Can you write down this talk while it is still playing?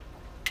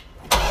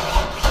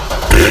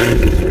You're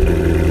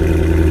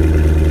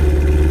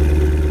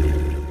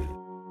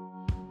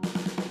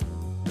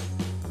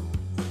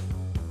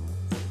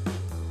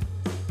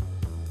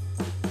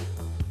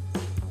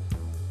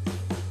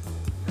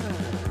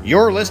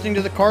listening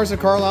to the Cars of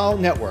Carlisle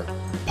Network,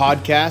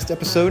 podcast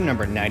episode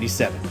number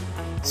 97,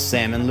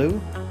 Sam and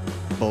Lou,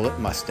 Bullitt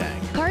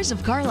Mustang. Cars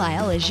of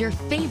Carlisle is your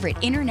favorite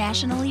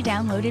internationally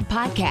downloaded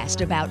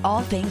podcast about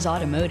all things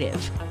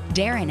automotive.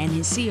 Darren and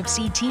his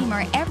CFC team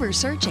are ever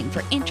searching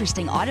for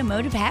interesting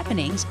automotive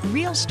happenings,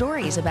 real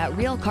stories about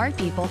real car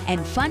people,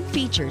 and fun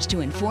features to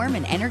inform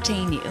and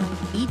entertain you.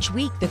 Each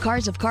week, the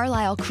Cars of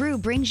Carlisle crew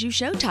brings you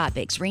show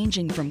topics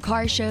ranging from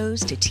car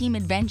shows to team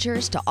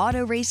adventures to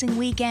auto racing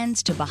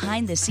weekends to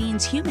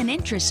behind-the-scenes human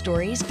interest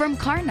stories from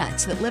car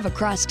nuts that live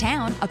across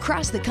town,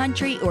 across the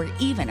country, or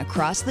even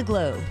across the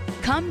globe.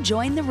 Come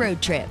join the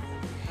road trip.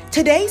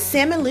 Today,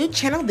 Sam and Lou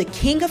channel the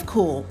King of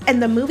Cool and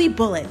the movie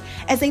Bullitt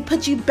as they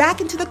put you back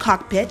into the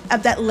cockpit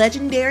of that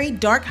legendary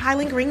dark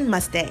Highland Green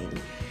Mustang.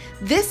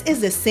 This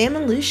is the Sam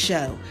and Lou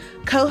Show,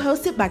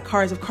 co-hosted by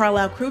Cars of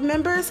Carlisle crew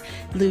members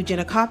Lou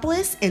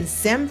Giannakopoulos and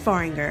Sam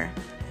Faringer.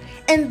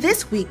 In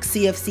this week's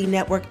CFC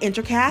Network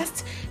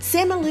Intercast,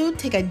 Sam and Lou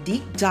take a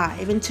deep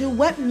dive into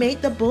what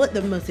made the Bullitt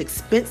the most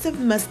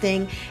expensive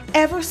Mustang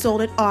ever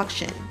sold at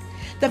auction.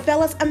 The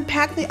fellas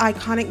unpack the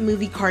iconic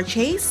movie car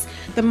chase,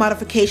 the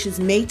modifications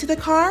made to the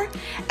car,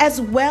 as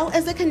well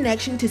as the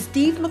connection to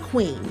Steve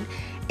McQueen,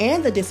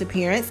 and the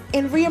disappearance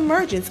and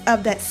reemergence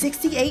of that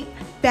 68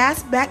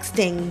 fastback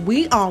Sting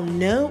we all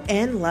know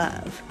and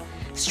love.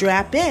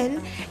 Strap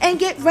in and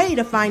get ready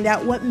to find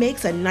out what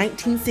makes a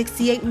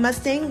 1968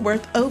 Mustang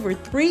worth over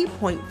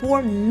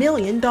 $3.4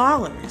 million.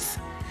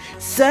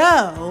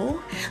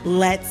 So,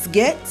 let's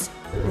get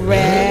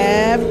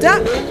revved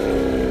up.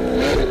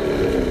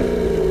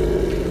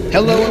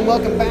 Hello and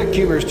welcome back,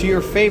 Cubers, to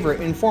your favorite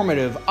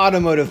informative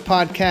automotive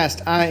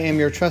podcast. I am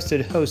your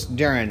trusted host,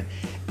 Darren,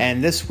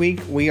 and this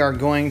week we are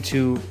going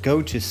to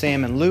go to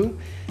Sam and Lou,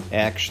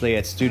 actually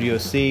at Studio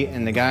C,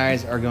 and the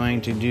guys are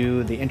going to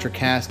do the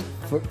Intercast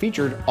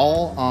featured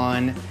all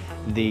on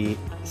the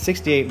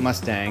 68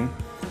 Mustang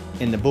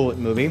in the Bullitt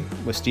movie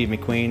with Steve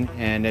McQueen,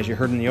 and as you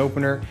heard in the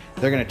opener,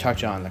 they're going to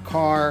touch on the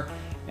car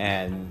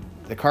and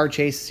the car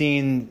chase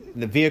scene,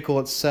 the vehicle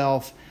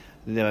itself,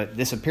 the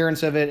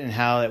disappearance of it, and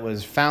how it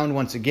was found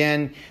once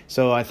again.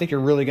 So I think you're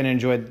really going to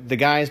enjoy it. The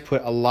guys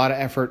put a lot of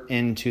effort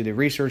into the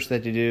research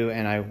that they do,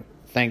 and I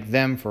thank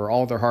them for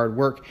all their hard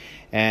work.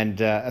 And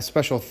a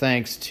special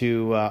thanks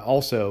to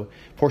also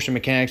Porsche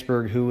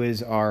Mechanicsburg, who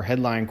is our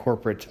headline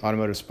corporate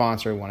automotive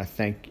sponsor. I want to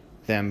thank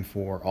them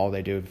for all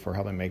they do for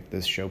helping make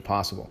this show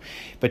possible.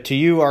 But to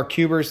you, our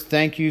Cubers,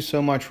 thank you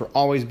so much for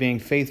always being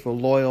faithful,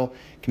 loyal,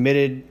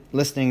 committed.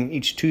 Listening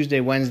each Tuesday,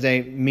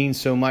 Wednesday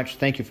means so much.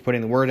 Thank you for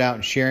putting the word out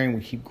and sharing.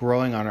 We keep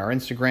growing on our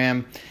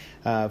Instagram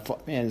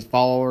and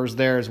followers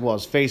there, as well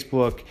as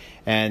Facebook,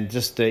 and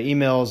just the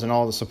emails and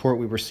all the support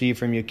we receive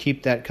from you.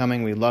 Keep that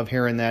coming. We love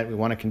hearing that. We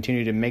want to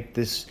continue to make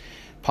this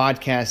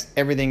podcast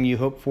everything you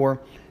hope for,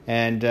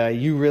 and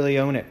you really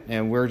own it,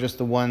 and we're just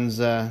the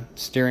ones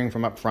steering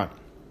from up front.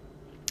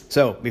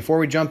 So before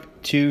we jump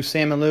to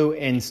Sam and Lou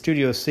in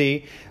Studio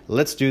C,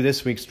 let's do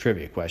this week's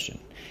trivia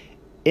question.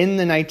 In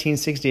the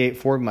 1968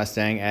 Ford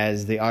Mustang,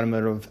 as the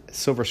automotive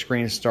silver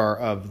screen star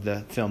of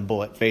the film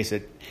Bullitt, face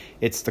it,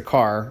 it's the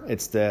car,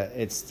 it's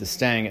the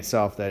Stang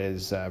itself that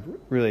is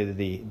really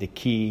the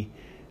key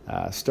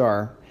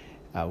star.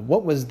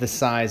 What was the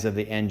size of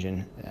the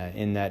engine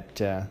in that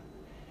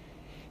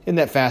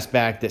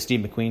fastback that Steve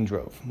McQueen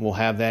drove? We'll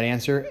have that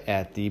answer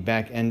at the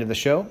back end of the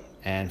show.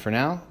 And for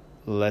now,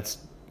 let's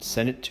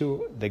send it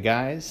to the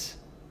guys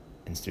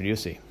in Studio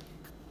C.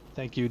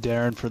 Thank you,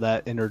 Darren, for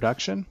that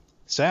introduction.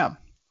 Sam,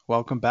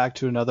 welcome back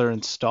to another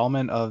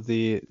installment of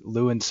the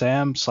Lou and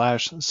Sam /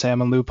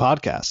 Sam and Lou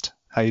podcast.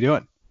 How you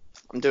doing?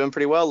 I'm doing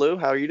pretty well, Lou.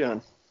 How are you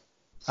doing?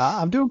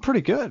 I'm doing pretty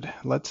good.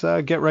 Let's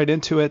get right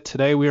into it.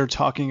 Today we are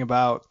talking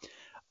about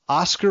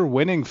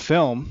Oscar-winning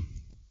film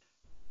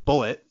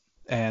Bullitt,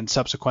 and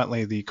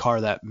subsequently the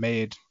car that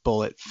made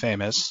Bullitt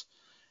famous,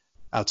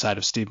 outside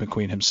of Steve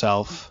McQueen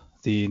himself,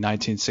 the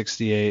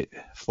 1968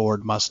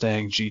 Ford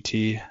Mustang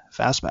GT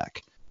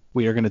Fastback.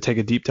 We are going to take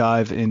a deep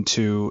dive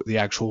into the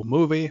actual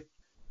movie,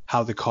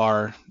 how the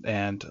car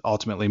and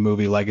ultimately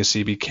movie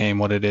legacy became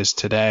what it is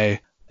today,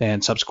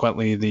 and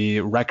subsequently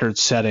the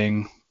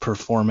record-setting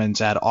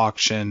performance at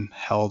auction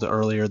held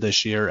earlier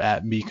this year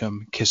at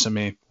Mecum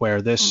Kissimmee,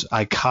 where this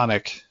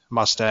iconic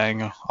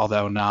Mustang,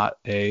 although not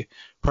a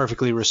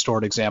perfectly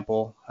restored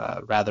example,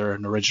 rather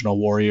an original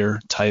Warrior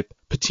type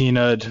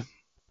patinaed,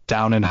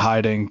 down in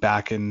hiding,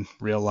 back in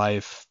real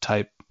life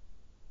type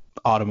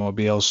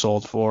automobile,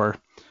 sold for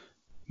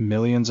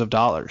millions of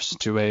dollars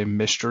to a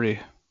mystery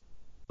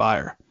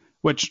buyer,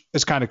 which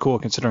is kind of cool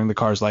considering the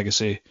car's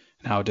legacy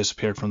and how it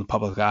disappeared from the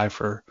public eye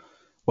for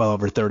well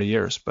over 30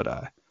 years.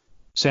 But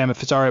Sam,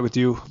 if it's all right with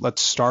you,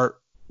 let's start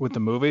with the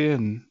movie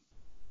and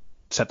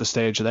set the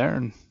stage there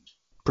and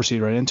proceed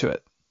right into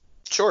it.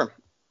 Sure.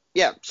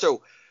 Yeah.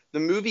 So the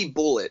movie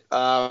Bullitt,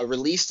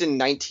 released in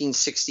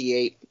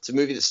 1968. It's a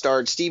movie that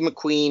starred Steve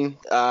McQueen,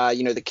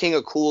 the king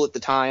of cool at the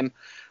time,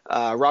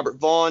 Robert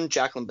Vaughn,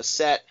 Jacqueline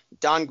Bisset,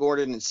 Don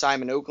Gordon, and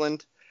Simon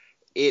Oakland.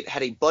 It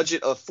had a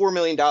budget of $4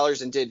 million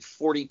and did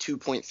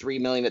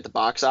 $42.3 million at the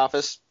box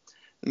office.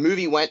 The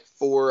movie went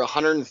for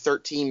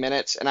 113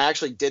 minutes, and I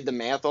actually did the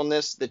math on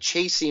this. The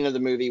chase scene of the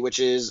movie, which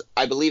is,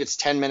 I believe it's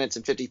 10 minutes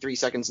and 53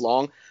 seconds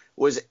long,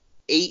 was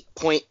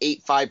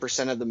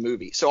 8.85% of the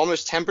movie. So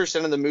almost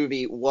 10% of the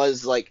movie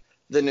was like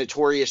the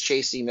notorious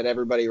chase scene that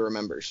everybody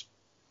remembers.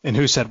 And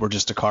who said we're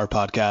just a car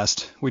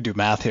podcast? We do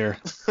math here.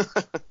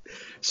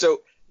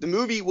 So the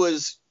movie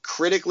was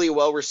critically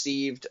well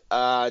received.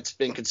 It's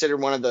been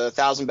considered one of the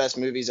 1,000 best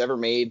movies ever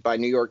made by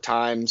New York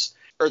Times.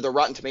 Or the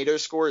Rotten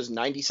Tomatoes score is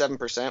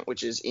 97%,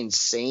 which is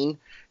insane,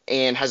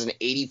 and has an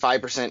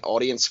 85%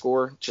 audience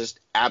score,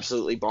 just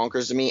absolutely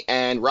bonkers to me.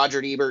 And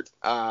Roger Ebert,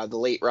 the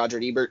late Roger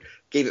Ebert,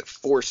 gave it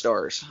 4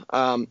 stars.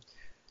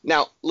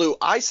 Now, Lou,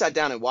 I sat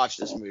down and watched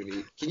this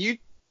movie. Can you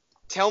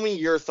tell me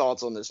your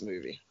thoughts on this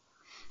movie?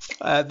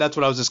 That's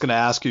what I was just going to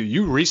ask you.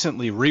 You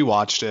recently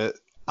rewatched it.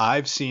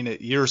 I've seen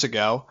it years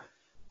ago,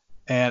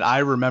 and I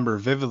remember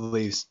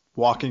vividly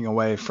walking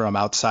away from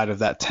outside of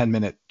that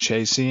 10-minute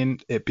chase scene,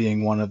 it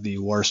being one of the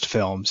worst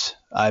films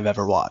I've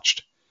ever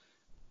watched.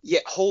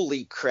 Yeah,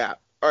 holy crap.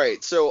 All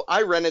right, so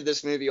I rented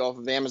this movie off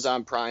of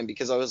Amazon Prime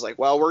because I was like,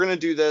 well, we're going to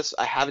do this.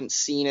 I haven't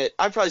seen it.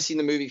 I've probably seen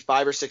the movie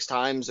 5 or 6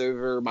 times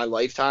over my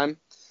lifetime,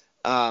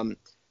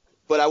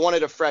 but I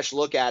wanted a fresh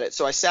look at it.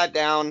 So I sat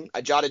down,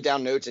 I jotted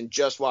down notes, and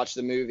just watched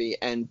the movie,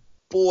 and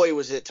boy,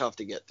 was it tough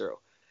to get through.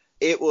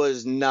 It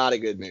was not a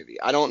good movie.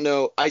 I don't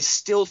know. I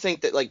still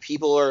think that like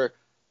people are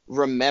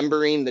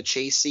remembering the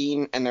chase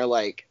scene and they're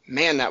like,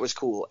 man, that was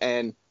cool.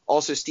 And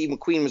also Steve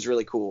McQueen was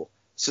really cool.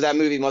 So that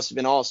movie must have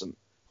been awesome.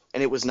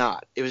 And it was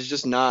not. It was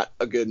just not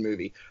a good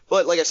movie.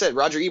 But like I said,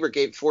 Roger Ebert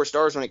gave it 4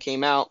 stars when it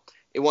came out.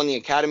 It won the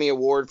Academy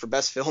Award for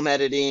Best Film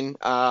Editing,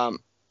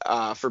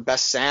 for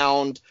Best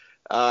Sound,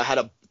 had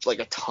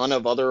a ton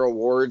of other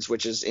awards,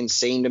 which is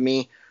insane to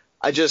me.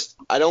 I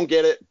don't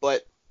get it,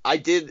 but I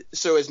did.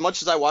 So as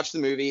much as I watched the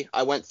movie,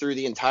 I went through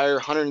the entire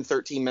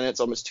 113 minutes,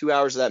 almost 2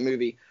 hours of that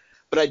movie.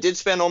 But I did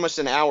spend almost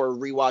an hour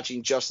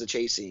rewatching just the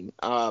chase scene.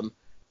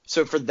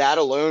 So for that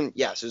alone,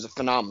 yes, it was a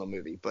phenomenal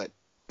movie. But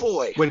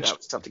boy, that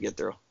was tough to get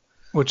through.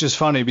 Which is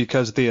funny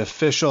because the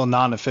official,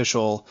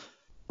 non-official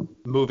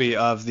movie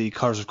of the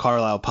Cars of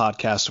Carlisle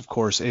podcast, of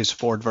course, is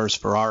Ford vs.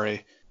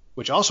 Ferrari,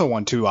 which also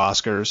won 2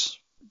 Oscars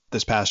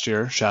this past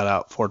year. Shout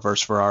out Ford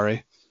vs.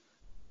 Ferrari.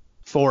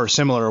 4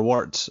 similar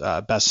awards,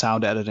 Best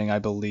Sound Editing, I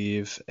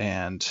believe,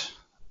 and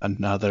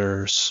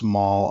another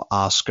small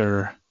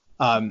Oscar.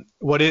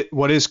 What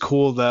is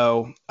cool,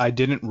 though, I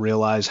didn't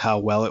realize how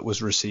well it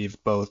was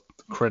received, both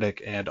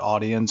critic and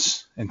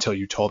audience, until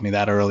you told me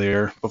that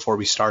earlier before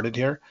we started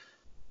here.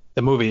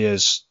 The movie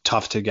is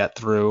tough to get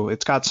through.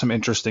 It's got some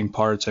interesting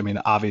parts. I mean,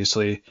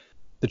 obviously,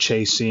 the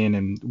chase scene,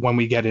 and when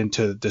we get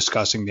into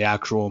discussing the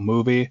actual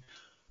movie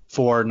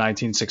for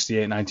 1968,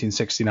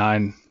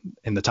 1969,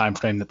 in the time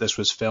frame that this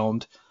was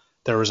filmed,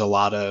 there was a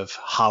lot of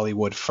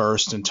Hollywood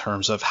first in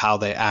terms of how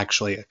they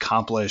actually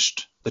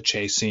accomplished the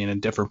chase scene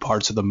in different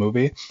parts of the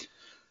movie.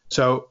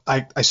 So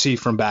I see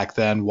from back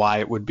then why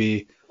it would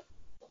be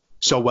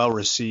so well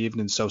received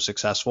and so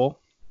successful,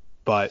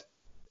 but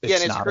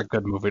it's not a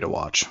good movie to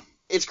watch.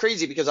 It's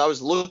crazy because I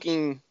was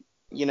looking,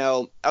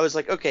 I was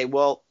like, okay,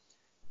 well,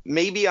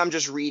 maybe I'm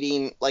just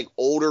reading like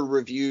older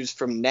reviews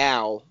from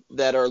now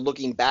that are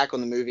looking back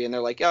on the movie and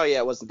they're like, oh yeah,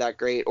 it wasn't that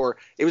great, or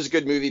it was a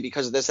good movie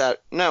because of this,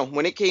 that. No,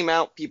 when it came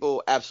out,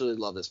 people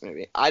absolutely love this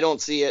movie. I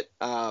don't see it.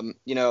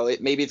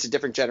 Maybe it's a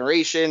different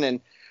generation,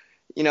 and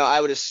I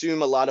would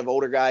assume a lot of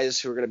older guys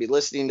who are going to be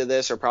listening to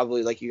this are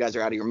probably like, you guys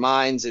are out of your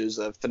minds. It was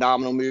a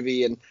phenomenal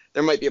movie, and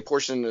there might be a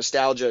portion of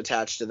nostalgia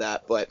attached to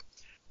that. But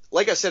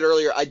like I said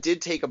earlier, I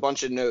did take a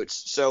bunch of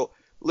notes. So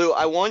Lou,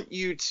 I want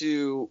you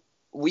to.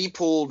 We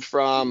pulled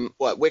from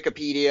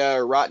Wikipedia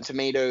or Rotten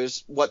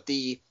Tomatoes what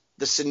the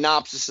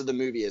synopsis of the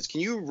movie is.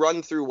 Can you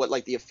run through what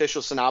like the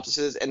official synopsis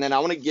is, and then I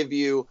want to give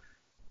you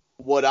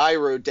what I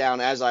wrote down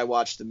as I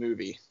watched the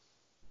movie.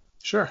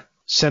 Sure.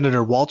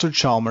 Senator Walter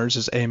Chalmers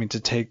is aiming to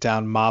take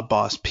down mob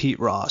boss Pete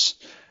Ross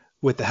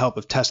with the help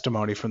of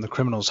testimony from the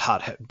criminal's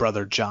hothead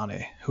brother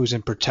Johnny, who's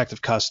in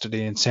protective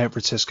custody in San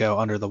Francisco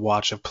under the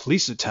watch of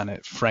Police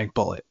Lieutenant Frank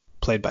Bullitt,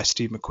 played by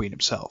Steve McQueen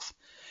himself.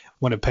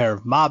 When a pair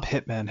of mob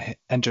hitmen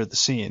enter the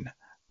scene,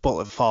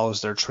 Bullitt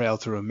follows their trail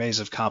through a maze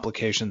of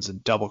complications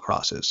and double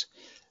crosses.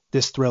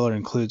 This thriller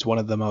includes one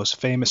of the most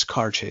famous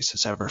car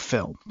chases ever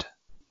filmed.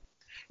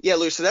 Yeah,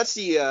 Lou, so that's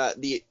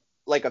the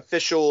like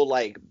official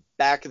like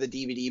back of the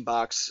DVD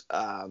box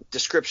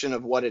description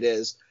of what it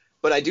is.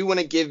 But I do want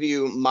to give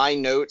you my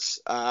notes.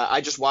 I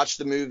just watched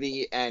the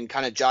movie and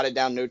kind of jotted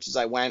down notes as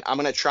I went. I'm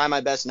going to try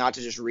my best not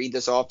to just read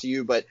this off to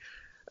you, but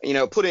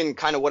put in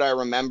kind of what I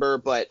remember,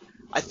 but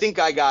I think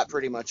I got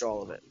pretty much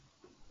all of it.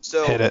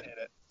 So Hit it.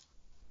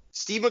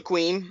 Steve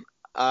McQueen,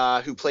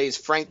 who plays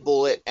Frank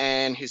Bullitt,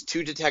 and his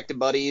 2 detective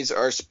buddies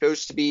are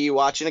supposed to be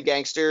watching a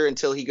gangster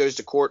until he goes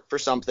to court for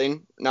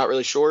something. Not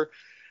really sure.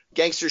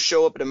 Gangsters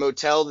show up at a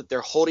motel that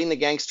they're holding the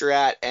gangster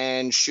at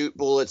and shoot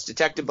Bullet's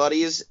detective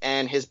buddies,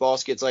 and his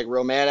boss gets like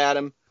real mad at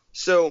him.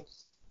 So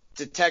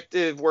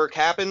detective work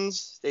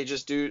happens. They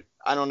just do,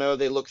 I don't know,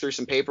 they look through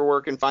some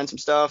paperwork and find some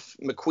stuff.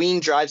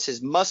 McQueen drives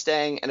his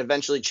Mustang and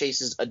eventually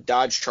chases a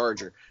Dodge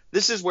Charger.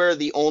 This is where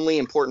the only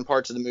important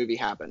parts of the movie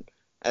happen,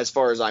 as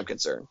far as I'm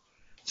concerned.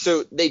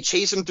 So they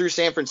chase him through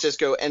San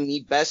Francisco, and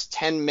the best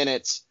 10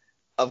 minutes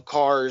of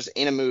cars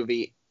in a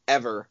movie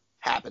ever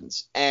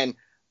happens. And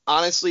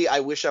honestly,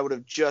 I wish I would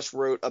have just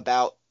wrote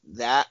about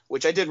that,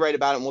 which I did write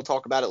about it, and we'll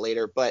talk about it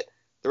later. But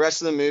the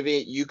rest of the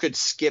movie, you could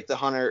skip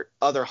the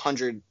other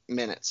 100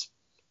 minutes.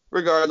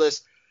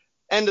 Regardless,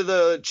 end of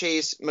the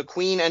chase,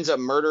 McQueen ends up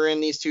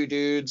murdering these two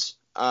dudes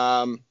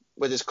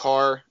with his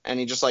car, and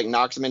he just like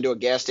knocks them into a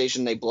gas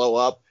station. They blow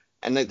up,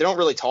 and they don't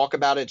really talk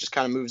about it. Just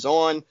kind of moves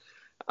on.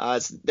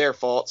 It's their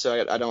fault,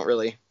 so I don't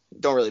really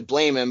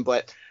blame him.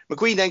 But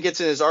McQueen then gets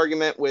in his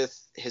argument with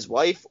his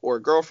wife or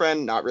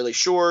girlfriend, not really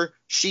sure.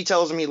 She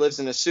tells him he lives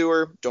in a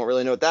sewer. Don't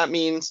really know what that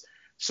means.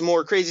 Some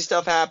more crazy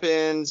stuff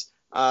happens.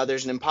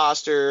 There's an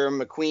imposter.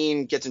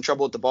 McQueen gets in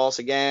trouble with the boss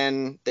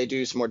again. They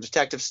do some more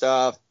detective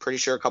stuff. Pretty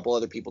sure a couple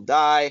other people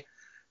die.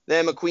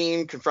 Then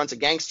McQueen confronts a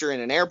gangster in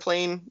an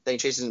airplane. Then he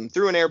chases him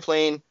through an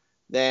airplane,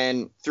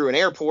 then through an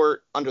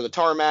airport, under the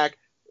tarmac,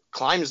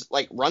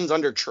 runs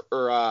under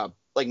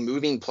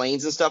moving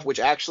planes and stuff, which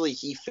actually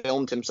he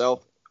filmed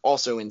himself.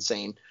 Also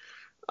insane.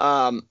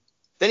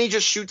 Then he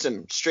just shoots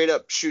him, straight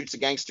up shoots a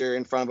gangster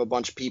in front of a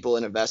bunch of people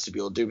in a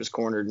vestibule. Dude was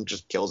cornered and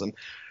just kills him.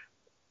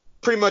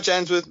 Pretty much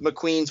ends with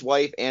McQueen's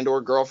wife and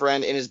or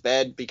girlfriend in his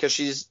bed because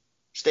she's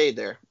stayed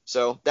there.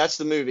 So that's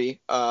the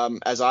movie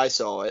as I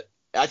saw it.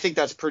 I think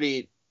that's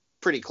pretty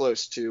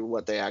close to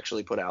what they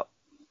actually put out.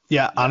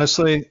 Yeah,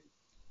 honestly,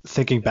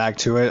 thinking back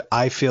to it,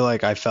 I feel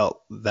like I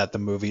felt that the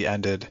movie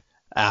ended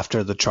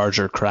after the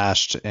Charger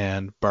crashed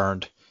and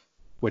burned,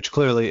 which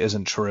clearly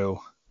isn't true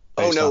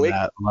based on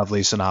that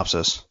lovely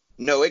synopsis.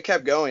 No, it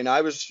kept going.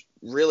 I was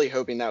really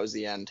hoping that was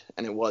the end,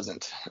 and it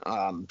wasn't.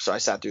 So I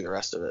sat through the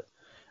rest of it.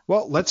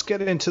 Well, let's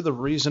get into the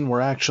reason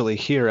we're actually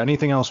here.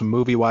 Anything else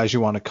movie-wise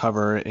you want to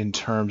cover in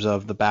terms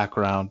of the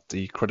background,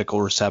 the critical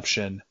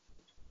reception?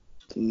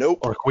 Nope.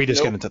 Or can we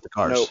just get into the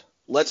cars? Nope.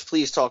 Let's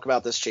please talk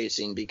about this chase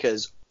scene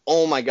because,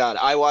 oh my God,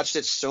 I watched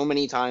it so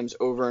many times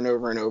over and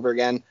over and over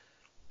again,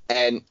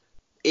 and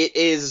it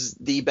is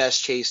the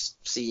best chase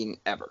scene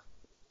ever.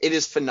 It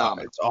is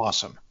phenomenal. It's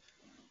awesome.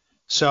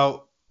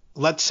 So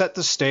let's set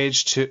the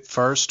stage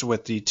first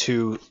with the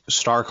two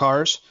star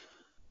cars.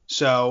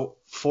 So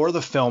for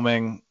the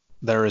filming,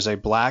 there is a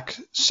black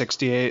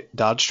 68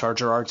 Dodge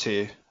Charger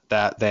RT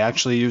that they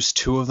actually used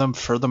two of them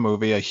for the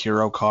movie, a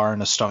hero car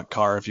and a stunt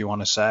car, if you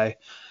want to say,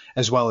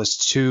 as well as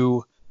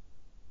two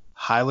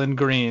Highland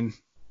Green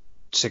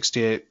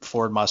 68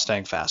 Ford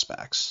Mustang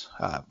Fastbacks.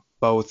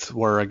 Both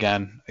were,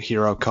 again, a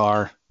hero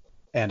car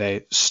and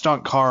a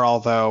stunt car,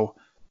 although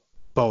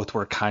both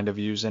were kind of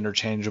used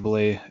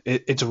interchangeably.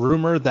 It's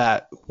rumored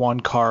that one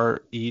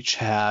car each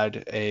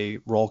had a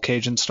roll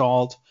cage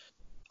installed.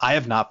 I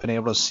have not been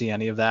able to see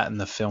any of that in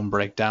the film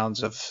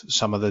breakdowns of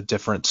some of the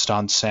different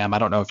stunts. Sam, I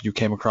don't know if you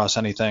came across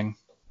anything.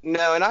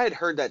 No, and I had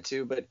heard that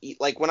too, but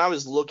like when I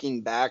was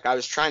looking back, I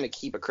was trying to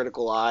keep a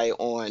critical eye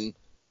on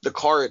the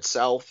car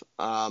itself.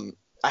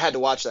 I had to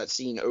watch that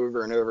scene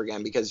over and over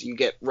again because you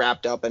get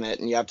wrapped up in it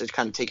and you have to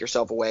kind of take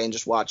yourself away and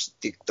just watch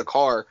the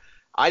car.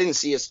 I didn't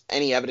see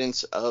any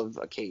evidence of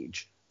a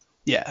cage.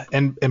 Yeah,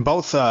 and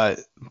both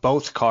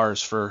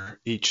cars for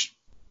each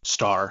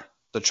star,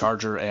 the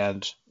Charger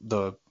and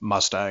the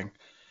Mustang,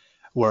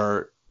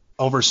 were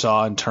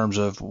oversaw in terms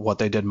of what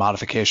they did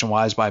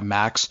modification-wise by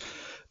Max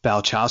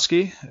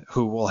Balchowski,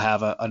 who will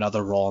have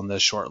another role in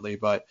this shortly.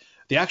 But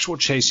the actual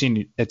chase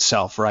scene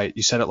itself, right,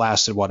 you said it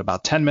lasted,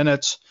 about 10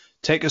 minutes?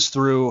 Take us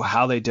through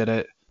how they did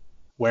it,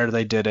 where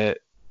they did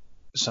it,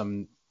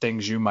 some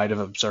things you might have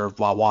observed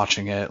while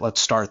watching it. Let's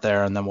start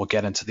there, and then we'll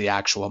get into the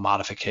actual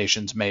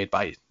modifications made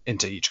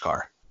into each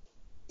car.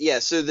 Yeah,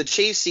 so the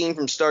chase scene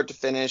from start to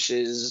finish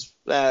is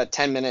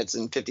 10 minutes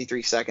and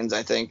 53 seconds,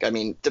 I think. I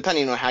mean,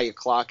 depending on how you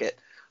clock it.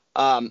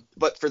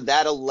 But for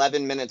that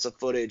 11 minutes of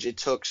footage, it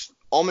took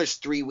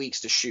almost 3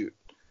 weeks to shoot,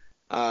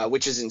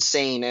 which is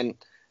insane. And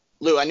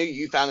Lou, I knew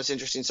you found this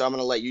interesting, so I'm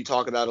going to let you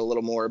talk about it a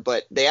little more.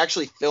 But they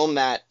actually filmed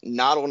that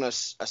not on a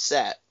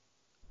set.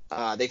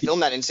 They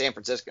filmed that in San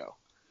Francisco.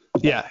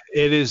 Yeah,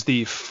 it is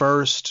the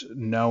first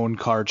known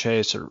car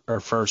chase or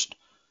first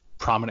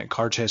prominent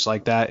car chase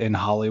like that in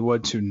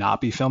Hollywood to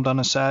not be filmed on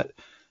a set,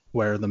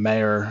 where the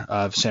mayor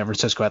of San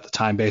Francisco at the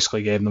time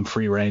basically gave them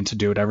free reign to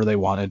do whatever they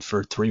wanted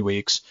for 3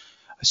 weeks.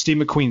 Steve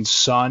McQueen's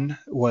son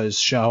was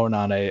shown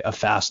on a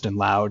Fast and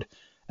Loud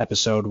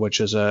episode,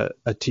 which is a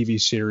TV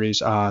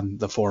series on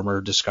the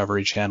former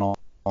Discovery Channel,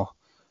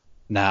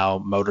 now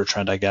Motor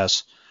Trend, I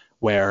guess,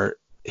 where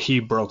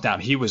he broke down.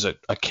 He was a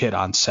kid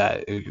on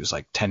set. He was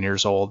like 10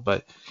 years old,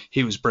 but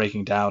he was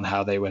breaking down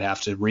how they would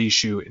have to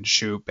reshoot and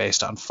shoot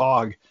based on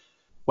fog,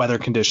 weather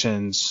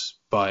conditions,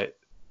 but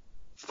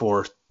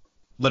for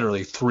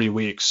literally 3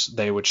 weeks,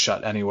 they would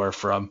shut anywhere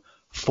from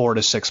 4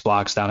 to 6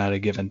 blocks down at a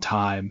given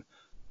time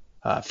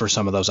for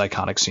some of those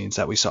iconic scenes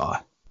that we saw.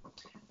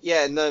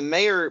 Yeah, and the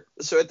mayor,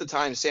 so at the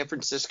time, San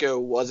Francisco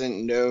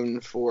wasn't known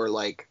for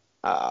like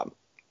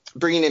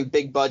bringing in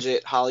big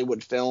budget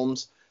Hollywood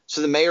films.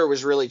 So the mayor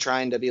was really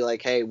trying to be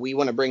like, hey, we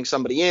want to bring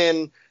somebody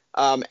in,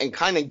 and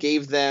kind of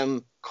gave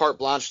them carte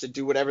blanche to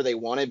do whatever they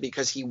wanted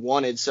because he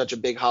wanted such a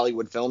big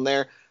Hollywood film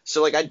there.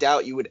 So like, I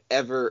doubt you would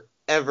ever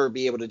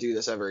be able to do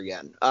this ever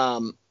again.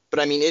 But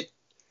I mean,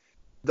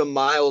 the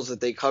miles that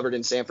they covered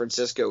in San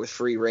Francisco with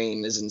free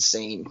reign is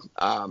insane.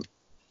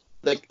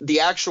 Like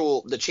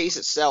the chase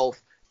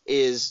itself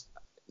is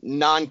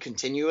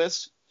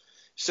non-continuous.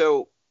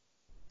 So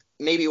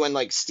maybe when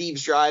like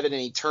Steve's driving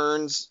and he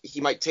turns, he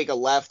might take a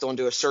left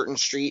onto a certain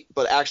street,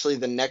 but actually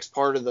the next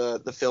part of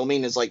the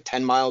filming is like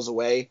 10 miles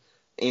away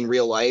in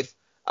real life.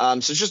 So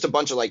it's just a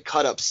bunch of like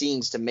cut up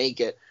scenes to make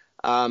it.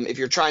 If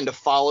you're trying to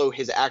follow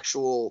the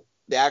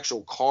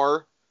actual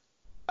car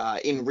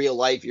in real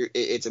life,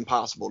 it's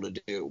impossible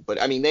to do.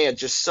 But I mean, they had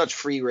just such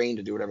free reign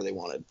to do whatever they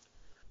wanted.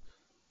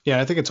 Yeah,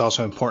 I think it's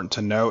also important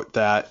to note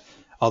that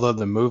although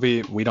the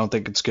movie, we don't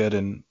think it's good,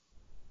 and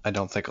I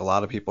don't think a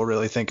lot of people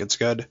really think it's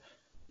good,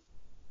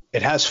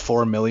 it has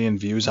 4 million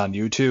views on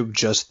YouTube,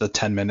 just the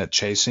 10-minute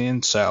chase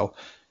scene. So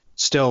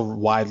still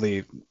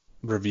widely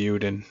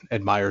reviewed and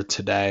admired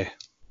today.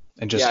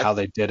 And just how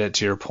they did it,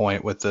 to your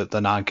point, with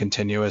the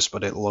non-continuous,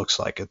 but it looks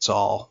like it's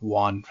all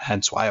one,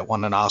 hence why it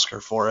won an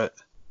Oscar for it.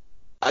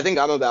 I think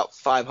I'm about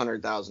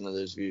 500,000 of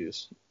those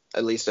views,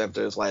 at least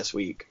after this last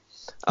week.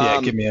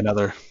 Yeah, give me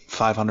another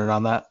 500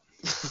 on that.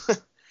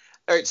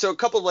 All right, so a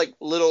couple of like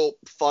little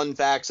fun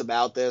facts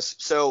about this.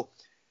 So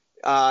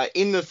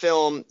in the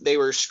film, they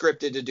were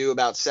scripted to do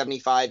about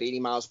 75, 80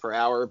 miles per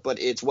hour,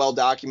 but it's well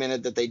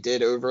documented that they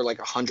did over like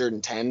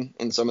 110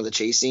 in some of the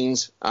chase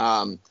scenes,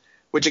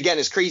 which again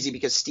is crazy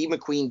because Steve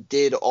McQueen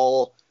did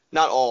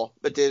not all,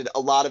 but did a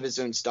lot of his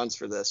own stunts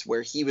for this,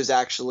 where he was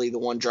actually the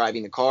one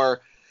driving the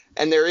car.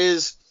 And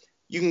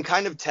you can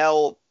kind of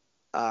tell,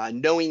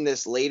 knowing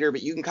this later,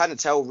 but you can kind of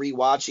tell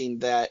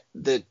rewatching that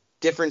the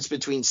difference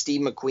between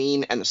Steve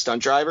McQueen and the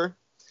stunt driver.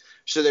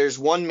 So there's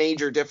one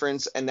major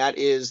difference, and that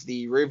is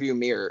the rearview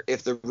mirror.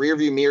 If the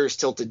rearview mirror is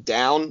tilted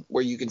down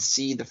where you can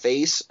see the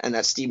face, and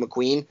that's Steve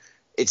McQueen,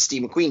 it's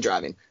Steve McQueen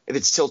driving. If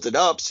it's tilted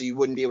up so you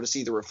wouldn't be able to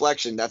see the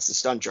reflection, that's the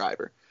stunt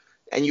driver.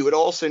 And you would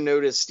also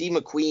notice Steve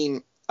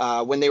McQueen,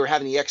 when they were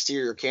having the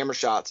exterior camera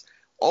shots,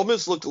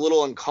 almost looked a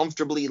little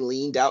uncomfortably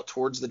leaned out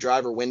towards the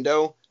driver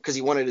window because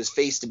he wanted his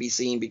face to be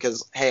seen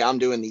because, hey, I'm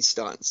doing these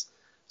stunts.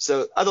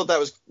 So I thought that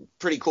was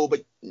pretty cool,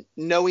 but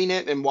knowing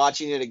it and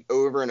watching it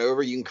over and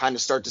over, you can kind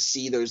of start to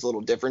see those little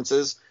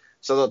differences.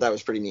 So I thought that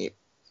was pretty neat.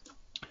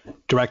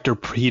 Director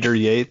Peter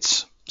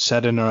Yates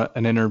said in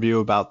an interview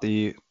about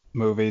the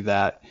movie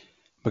that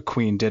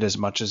McQueen did as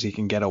much as he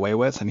can get away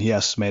with, and he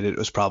estimated it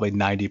was probably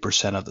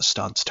 90% of the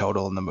stunts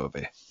total in the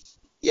movie.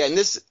 Yeah,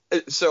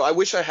 and so I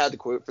wish I had the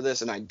quote for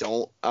this, and I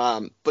don't.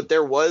 But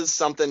there was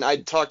something I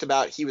talked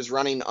about. He was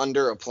running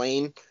under a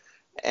plane,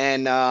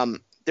 and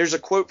there's a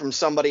quote from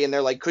somebody, and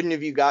they're like, couldn't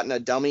have you gotten a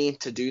dummy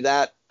to do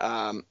that?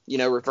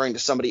 Referring to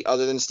somebody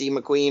other than Steve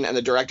McQueen. And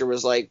the director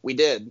was like, we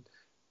did.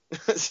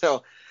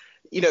 So,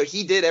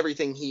 he did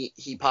everything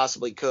he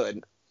possibly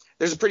could.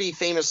 There's a pretty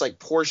famous like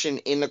portion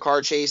in the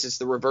car chase. It's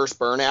the reverse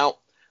burnout.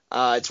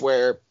 It's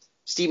where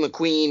Steve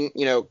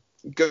McQueen,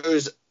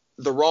 goes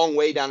the wrong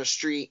way down a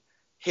street,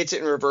 hits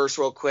it in reverse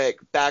real quick,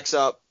 backs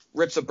up,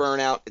 rips a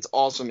burnout. It's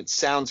awesome. It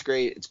sounds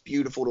great. It's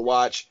beautiful to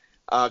watch.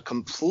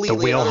 Completely.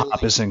 The wheel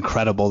hop is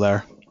incredible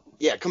there.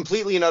 Yeah,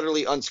 completely and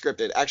utterly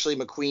unscripted. Actually,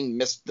 McQueen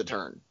missed the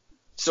turn.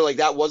 So like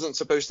that wasn't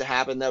supposed to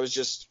happen. That was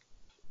just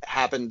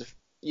happened,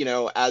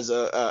 as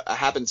a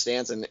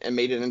happenstance and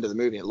made it into the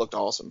movie. It looked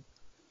awesome.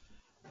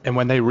 And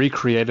when they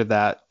recreated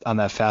that on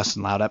that Fast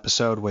and Loud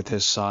episode with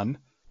his son,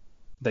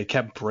 they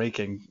kept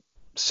breaking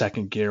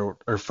second gear,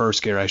 or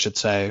first gear, I should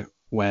say,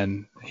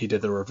 when he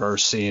did the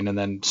reverse scene and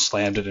then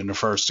slammed it into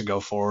first to go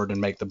forward and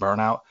make the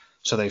burnout.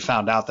 So they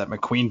found out that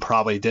McQueen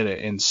probably did it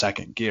in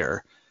second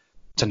gear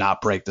to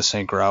not break the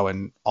synchro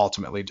and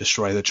ultimately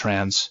destroy the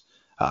trans,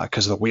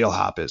 because the wheel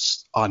hop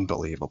is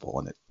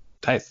unbelievable. And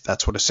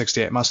that's what a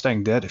 68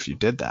 Mustang did. If you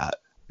did that,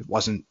 it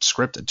wasn't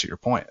scripted, to your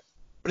point.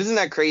 But isn't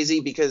that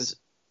crazy? Because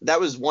that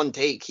was one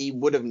take. He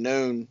would have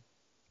known,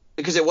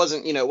 because it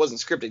wasn't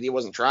scripted. He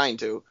wasn't trying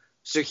to.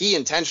 So he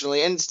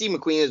intentionally, and Steve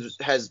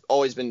McQueen has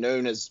always been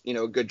known as,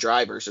 a good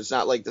driver. So it's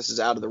not like this is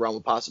out of the realm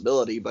of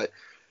possibility, but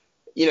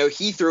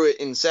he threw it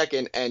in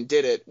second and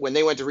did it. When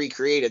they went to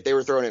recreate it, they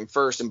were throwing it in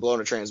first and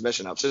blowing a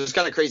transmission up. So it's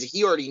kind of crazy.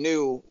 He already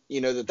knew,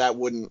 that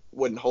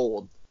wouldn't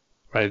hold.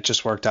 Right. It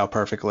just worked out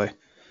perfectly.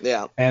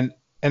 Yeah. And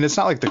it's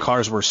not like the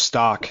cars were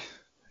stock,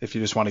 if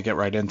you just want to get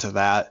right into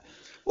that.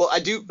 Well,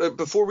 I do.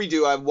 Before we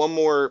do, I have one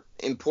more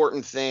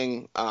important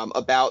thing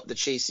about the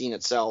chase scene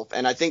itself.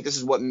 And I think this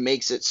is what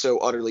makes it so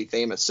utterly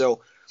famous.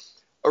 So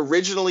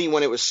originally,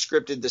 when it was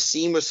scripted, the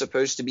scene was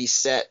supposed to be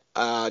set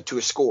to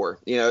a score.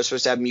 It was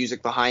supposed to have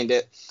music behind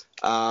it.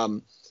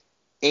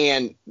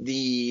 And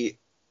the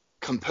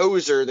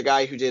composer, the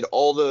guy who did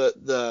all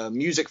the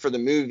music for the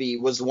movie,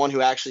 was the one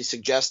who actually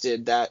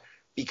suggested that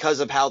because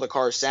of how the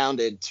car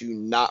sounded to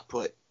not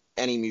put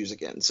any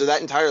music in. So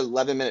that entire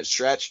 11-minute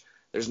stretch,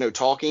 there's no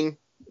talking,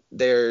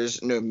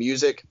 there's no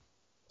music.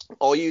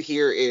 All you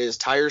hear is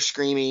tires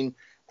screaming,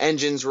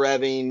 engines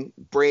revving,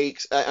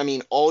 brakes. I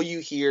mean, all you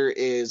hear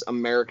is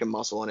American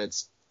muscle, and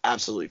it's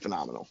absolutely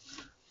phenomenal.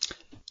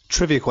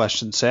 Trivia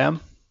question, Sam.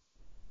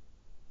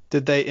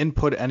 Did they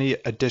input any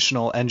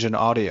additional engine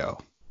audio,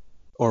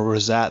 or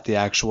was that the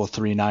actual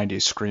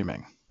 390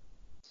 screaming?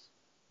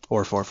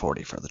 Or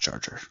 440 for the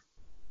Charger?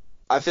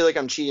 I feel like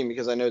I'm cheating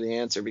because I know the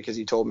answer because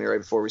you told me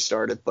right before we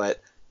started. But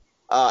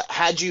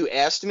had you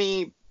asked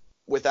me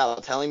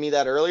without telling me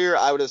that earlier,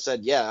 I would have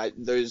said, yeah,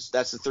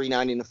 that's the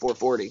 390 and the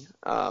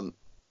 440.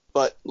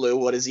 But Lou,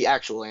 what is the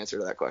actual answer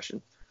to that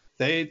question?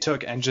 They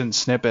took engine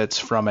snippets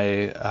from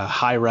a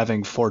high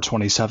revving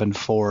 427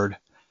 Ford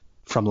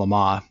from Le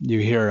Mans. You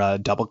hear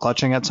double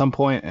clutching at some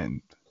point,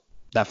 and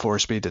that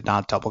 4-speed did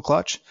not double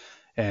clutch.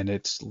 And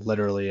it's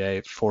literally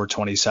a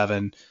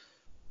 427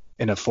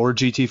 in a Ford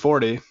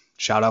GT40.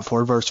 Shout out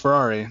Ford versus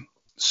Ferrari,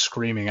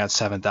 screaming at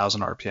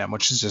 7,000 RPM,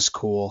 which is just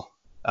cool.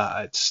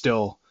 It's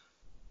still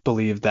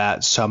believe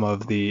that some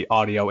of the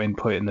audio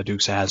input in the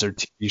Dukes of Hazzard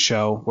TV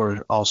show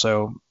were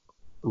also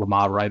Le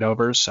Mans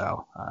write-overs,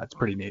 so it's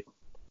pretty neat.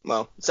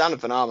 Well, it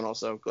sounded phenomenal,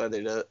 so glad they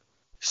did it.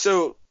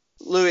 So,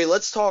 Louis,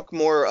 let's talk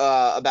more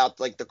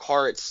about like the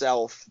car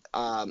itself,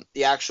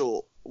 the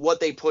actual what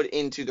they put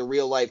into the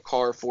real-life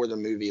car for the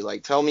movie.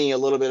 Like, tell me a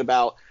little bit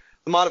about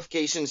the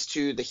modifications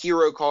to the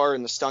hero car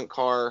and the stunt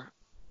car.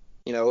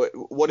 You know,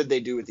 what did they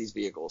do with these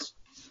vehicles?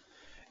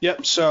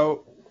 Yep,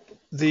 so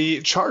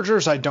the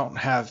Chargers I don't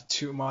have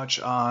too much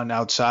on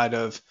outside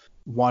of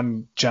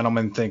one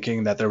gentleman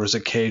thinking that there was a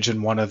cage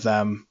in one of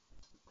them.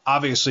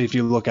 Obviously, if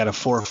you look at a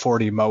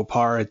 440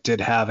 Mopar, it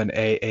did have an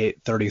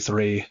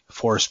A833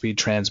 4-speed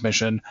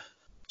transmission.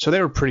 So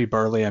they were pretty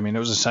burly. I mean, it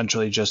was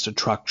essentially just a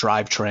truck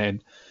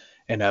drivetrain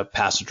in a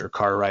passenger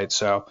car, right?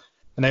 So,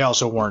 and they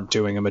also weren't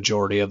doing a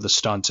majority of the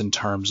stunts in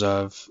terms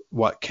of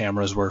what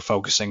cameras were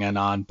focusing in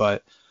on,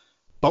 but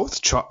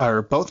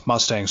both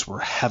Mustangs were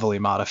heavily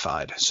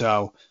modified.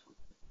 So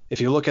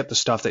if you look at the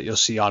stuff that you'll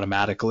see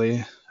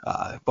automatically,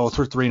 both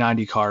were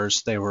 390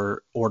 cars. They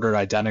were ordered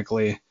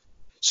identically,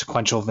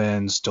 sequential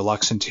VINs,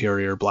 deluxe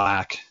interior,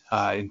 black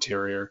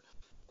interior.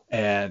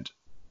 And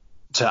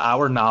to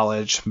our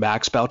knowledge,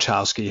 Max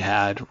Balchowski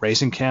had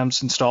racing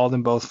cams installed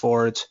in both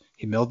Fords.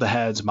 He milled the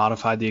heads,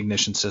 modified the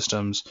ignition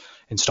systems,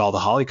 installed the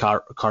Holley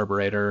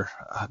carburetor,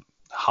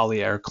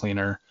 Holley air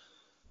cleaner,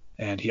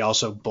 and he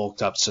also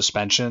bulked up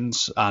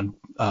suspensions on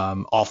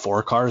all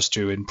 4 cars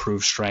to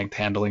improve strength,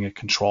 handling, and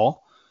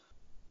control.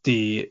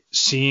 The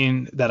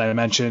scene that I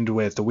mentioned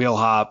with the wheel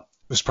hop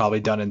was probably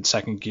done in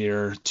second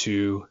gear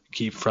to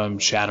keep from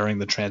shattering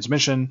the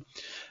transmission.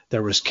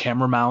 There was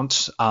camera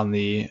mounts on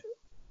the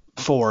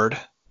Ford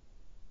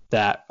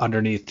that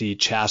underneath the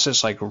chassis,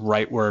 like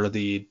right where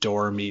the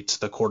door meets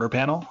the quarter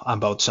panel on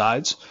both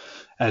sides,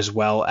 as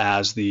well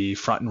as the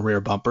front and rear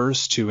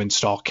bumpers to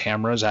install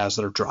cameras as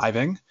they're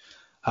driving.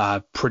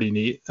 Pretty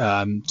neat.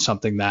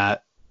 Something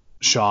that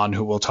Sean,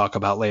 who we'll talk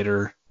about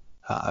later,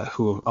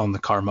 who owned the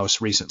car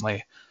most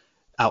recently,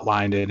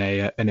 outlined in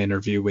an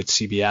interview with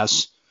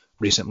CBS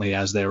recently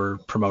as they were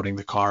promoting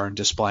the car and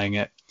displaying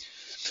it.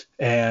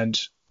 And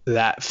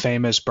that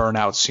famous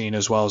burnout scene,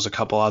 as well as a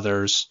couple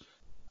others,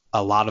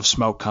 a lot of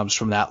smoke comes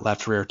from that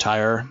left rear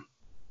tire.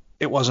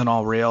 It wasn't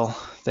all real.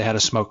 They had a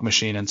smoke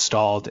machine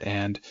installed,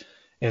 and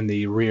in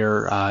the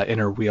rear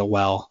inner wheel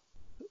well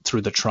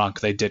through the trunk,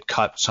 they did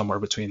cut somewhere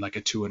between like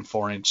a 2 and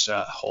 4 inch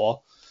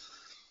hole.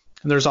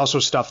 And there's also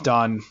stuff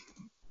done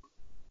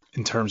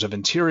in terms of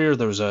interior.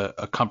 There was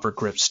a comfort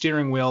grip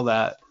steering wheel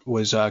that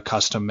was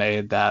custom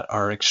made that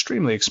are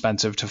extremely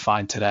expensive to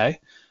find today.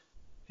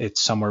 It's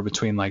somewhere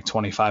between like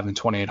 $2,500 and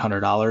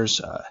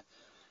 $2,800.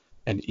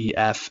 An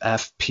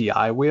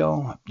EFFPI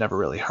wheel. I've never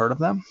really heard of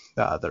them.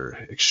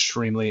 They're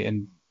extremely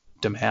in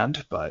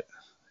demand, but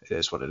it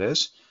is what it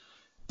is.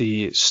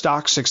 The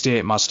stock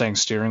 68 Mustang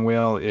steering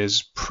wheel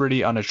is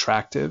pretty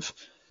unattractive.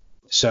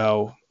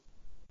 So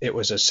it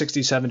was a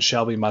 67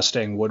 Shelby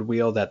Mustang wood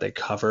wheel that they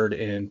covered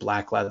in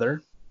black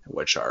leather,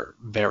 which are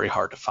very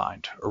hard to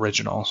find,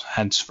 originals,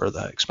 hence for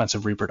the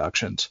expensive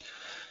reproductions.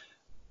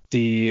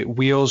 The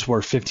wheels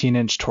were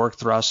 15-inch torque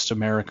thrust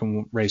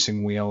American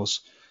racing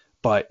wheels,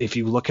 but if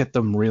you look at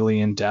them really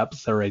in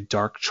depth, they're a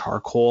dark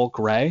charcoal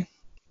gray,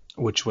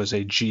 which was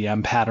a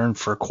GM pattern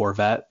for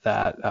Corvette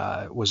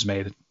that was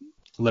made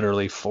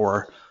literally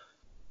for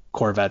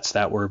Corvettes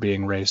that were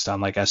being raced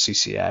on like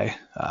SCCA,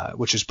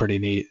 which is pretty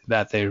neat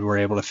that they were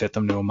able to fit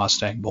them to a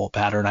Mustang bolt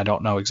pattern. I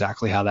don't know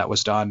exactly how that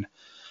was done.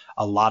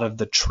 A lot of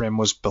the trim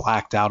was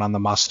blacked out on the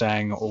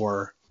Mustang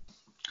or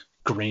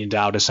greened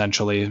out,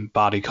 essentially,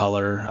 body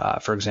color.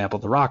 For example,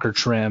 the rocker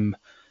trim,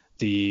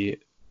 the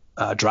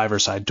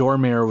driver's side door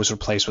mirror was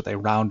replaced with a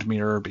round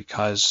mirror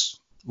because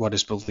what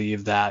is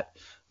believed that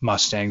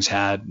Mustangs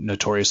had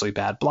notoriously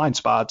bad blind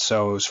spots,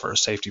 so it was for a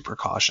safety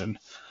precaution.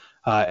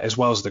 As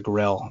well as the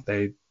grille.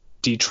 They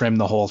de-trim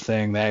the whole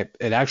thing.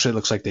 It actually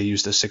looks like they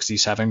used a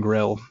 67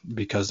 grill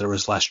because there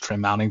was less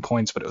trim mounting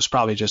points, but it was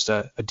probably just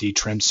a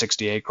de-trimmed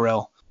 68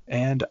 grill.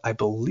 And I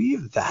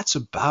believe that's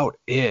about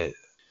it.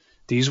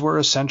 These were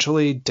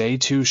essentially day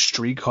 2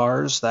 street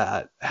cars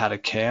that had a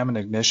cam, an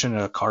ignition,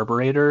 and a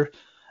carburetor,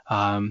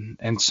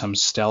 and some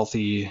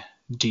stealthy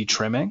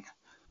de-trimming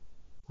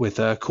with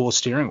a cool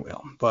steering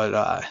wheel.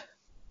 But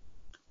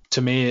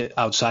to me,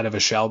 outside of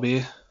a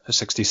Shelby, a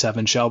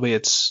 67 Shelby,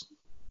 it's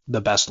the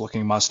best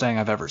looking Mustang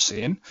I've ever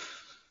seen.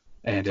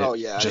 And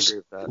it just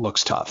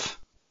looks tough.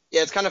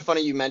 Yeah, it's kind of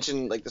funny you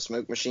mentioned like the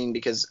smoke machine,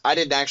 because I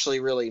didn't actually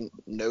really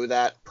know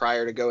that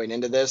prior to going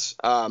into this.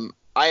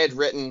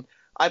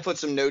 I put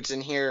some notes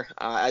in here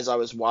as I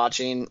was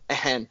watching,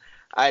 and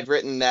I had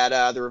written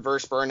that the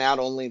reverse burnout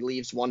only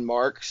leaves one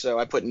mark, so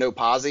I put no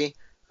posi.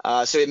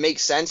 So it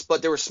makes sense,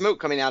 but there was smoke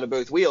coming out of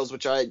both wheels,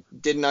 which I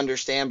didn't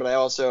understand,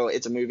 but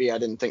it's a movie, I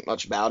didn't think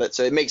much about it,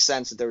 so it makes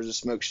sense that there was a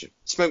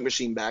smoke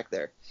machine back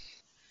there.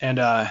 And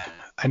I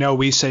know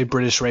we say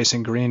British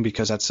Racing Green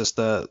because that's just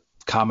the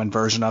common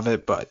version of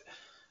it, but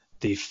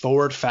the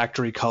Ford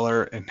factory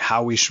color and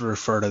how we should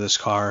refer to this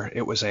car,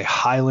 it was a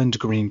Highland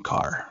green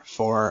car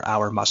for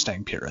our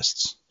Mustang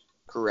purists.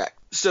 Correct.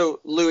 So,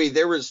 Louis,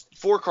 there was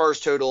 4 cars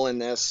total in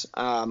this.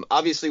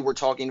 Obviously, we're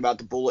talking about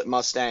the Bullitt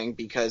Mustang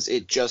because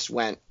it just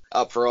went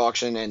up for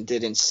auction and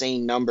did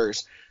insane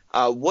numbers.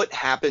 What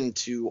happened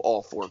to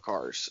all 4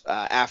 cars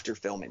after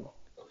filming?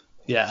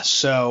 Yeah,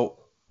 so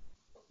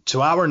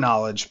to our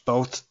knowledge,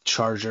 both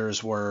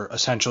Chargers were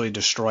essentially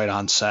destroyed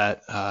on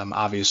set.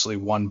 Obviously,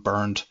 one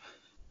burned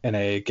in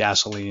a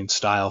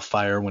gasoline-style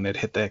fire when it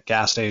hit the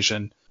gas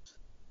station.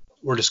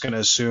 We're just going to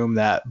assume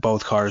that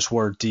both cars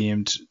were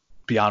deemed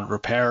beyond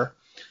repair.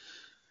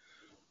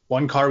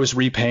 One car was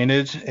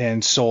repainted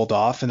and sold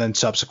off and then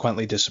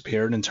subsequently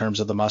disappeared in terms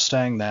of the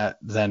Mustang that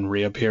then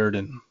reappeared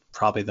and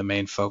probably the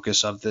main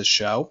focus of this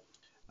show.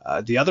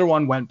 The other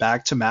one went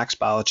back to Max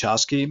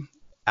Balachowski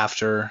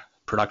after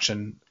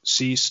production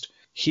ceased.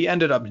 He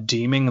ended up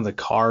deeming the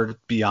car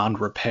beyond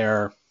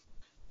repair,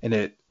 and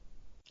it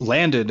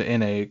landed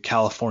in a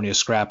California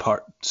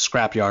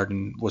scrapyard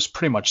and was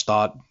pretty much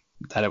thought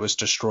that it was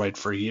destroyed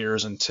for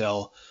years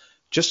until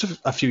just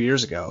a few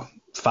years ago,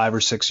 5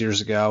 or 6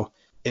 years ago.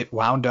 It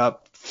wound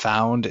up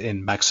found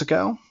in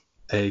Mexico.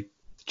 A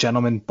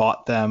gentleman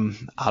bought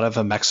them out of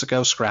a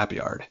Mexico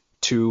scrapyard,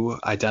 2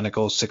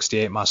 identical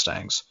 68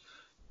 Mustangs,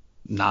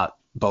 not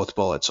both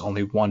Bullets.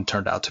 Only one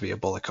turned out to be a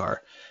Bullitt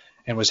car,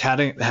 and was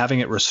having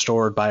it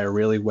restored by a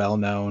really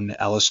well-known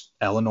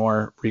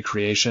Eleanor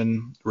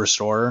recreation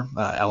restorer.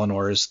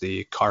 Eleanor is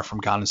the car from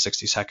Gone in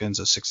 60 Seconds,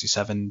 a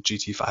 67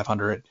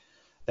 GT500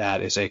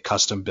 that is a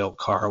custom-built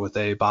car with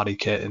a body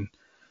kit and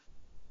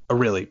a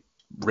really,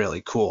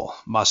 really cool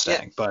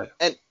Mustang. Yeah.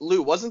 And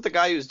Lou, wasn't the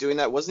guy who was doing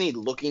that, wasn't he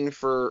looking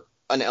for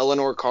an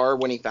Eleanor car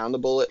when he found the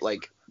Bullitt?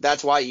 Like,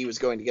 that's why he was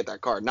going to get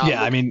that car, not for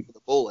the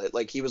Bullitt.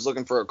 Like, he was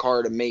looking for a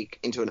car to make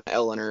into an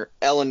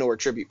Eleanor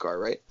tribute car,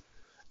 right?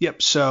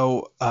 Yep.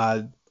 So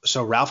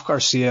Ralph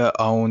Garcia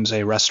owns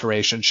a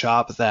restoration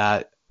shop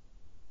that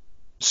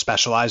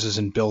specializes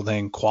in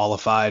building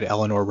qualified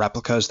Eleanor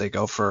replicas. They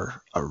go for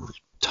a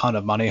ton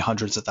of money,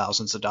 hundreds of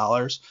thousands of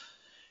dollars.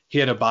 He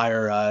had a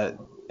buyer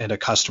and a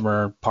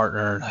customer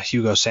partner,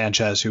 Hugo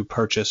Sanchez, who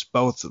purchased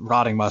both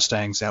rotting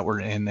Mustangs that were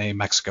in a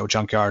Mexico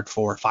junkyard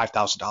for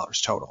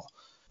 $5,000 total.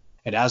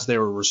 And as they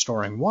were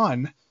restoring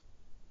one,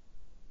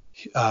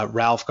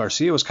 Ralph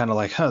Garcia was kind of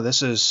like,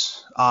 this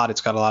is odd.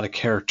 It's got a lot of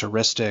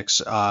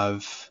characteristics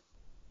of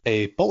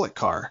a Bullitt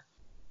car.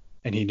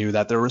 And he knew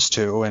that there was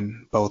 2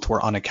 and both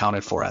were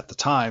unaccounted for at the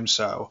time.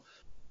 So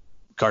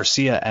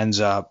Garcia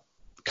ends up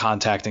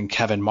contacting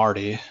Kevin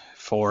Marty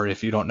for,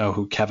 if you don't know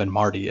who Kevin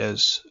Marty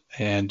is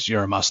and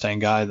you're a Mustang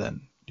guy,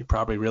 then you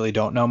probably really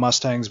don't know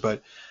Mustangs.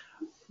 But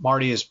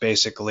Marty is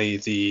basically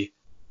the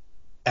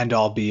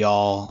end-all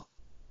be-all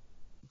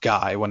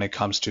guy when it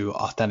comes to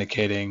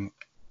authenticating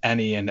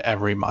any and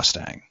every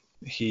Mustang.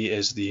 He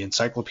is the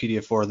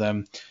encyclopedia for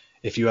them.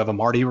 If you have a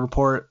Marty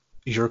report,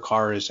 your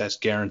car is as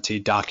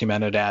guaranteed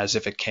documented as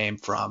if it came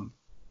from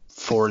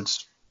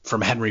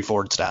Henry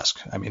Ford's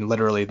desk. I mean,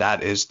 literally,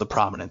 that is the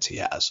prominence he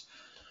has.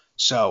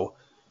 So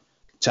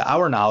to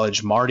our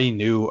knowledge, Marty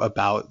knew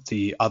about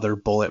the other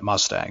Bullitt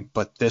Mustang,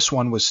 but this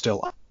one was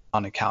still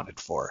unaccounted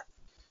for.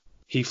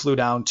 He flew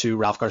down to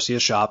Ralph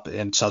Garcia's shop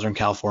in Southern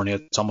California.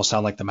 It's almost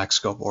down like the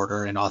Mexico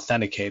border, and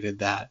authenticated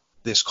that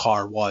this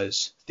car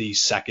was the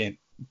second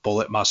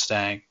Bullitt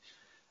Mustang,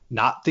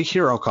 not the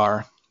hero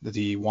car,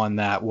 the one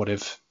that would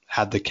have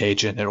had the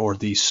cage in it, or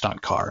the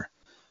stunt car,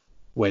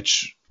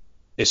 which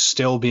is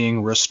still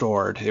being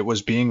restored. It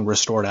was being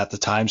restored at the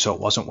time, so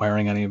it wasn't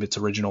wearing any of its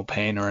original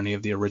paint or any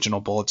of the original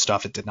Bullitt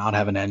stuff. It did not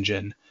have an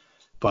engine,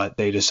 but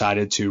they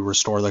decided to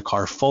restore the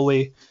car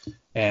fully.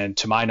 And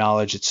to my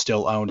knowledge, it's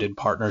still owned in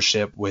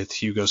partnership with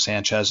Hugo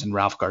Sanchez and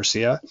Ralph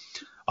Garcia,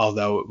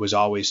 although it was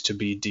always to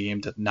be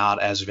deemed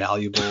not as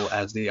valuable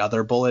as the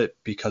other Bullitt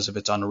because of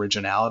its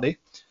unoriginality,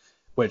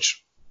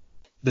 which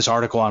this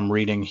article I'm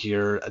reading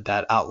here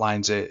that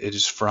outlines it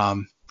is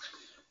from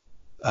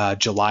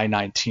July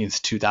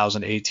 19th,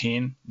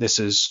 2018. This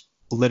is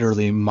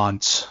literally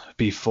months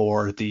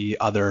before the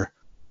other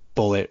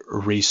Bullet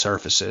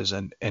resurfaces.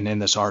 And in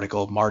this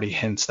article, Marty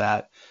hints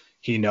that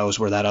he knows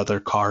where that other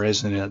car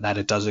is and that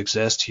it does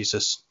exist. He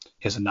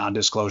has a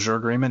non-disclosure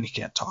agreement. He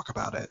can't talk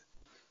about it.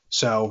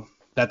 So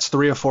that's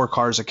 3 or 4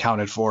 cars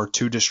accounted for,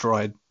 2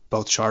 destroyed,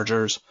 both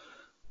Chargers,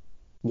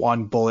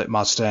 1 Bullet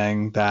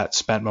Mustang that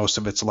spent most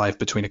of its life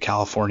between a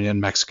California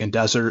and Mexican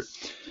desert,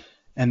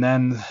 and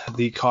then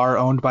the car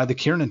owned by the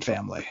Kiernan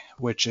family,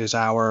 which is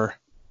our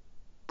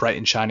bright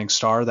and shining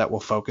star that we'll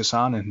focus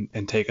on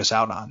and take us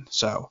out on.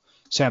 So,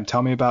 Sam,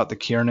 tell me about the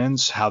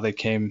Kiernans, how they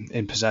came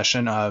in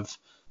possession of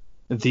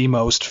the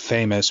most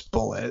famous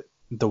Bullet,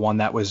 the one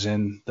that was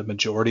in the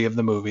majority of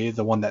the movie,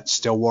 the one that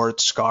still wore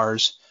its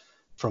scars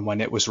from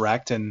when it was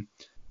wrecked, and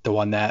the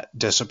one that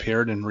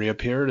disappeared and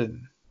reappeared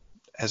and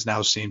has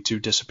now seemed to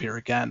disappear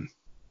again.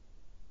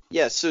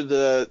 Yeah, so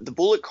the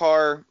Bullet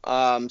car,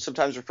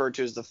 sometimes referred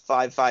to as the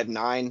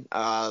 559,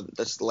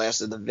 that's the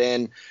last of the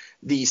VIN.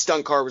 The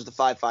stunt car was the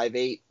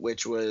 558,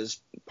 which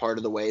was part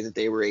of the way that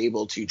they were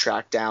able to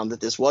track down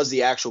that this was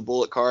the actual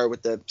Bullet car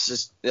with the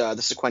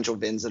sequential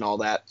VINs and all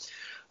that.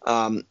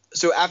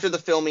 So after the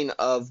filming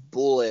of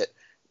Bullet,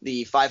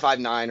 the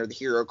 559, or the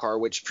hero car,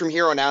 which from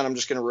here on out I'm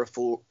just going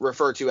to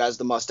refer to as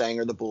the Mustang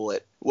or the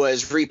Bullet,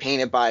 was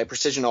repainted by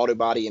Precision Auto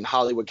Body in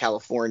Hollywood,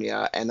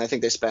 California, and I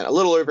think they spent a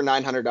little over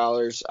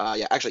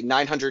 $900, actually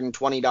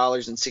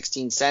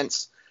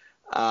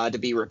 $920.16 to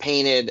be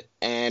repainted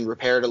and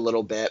repaired a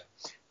little bit.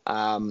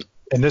 And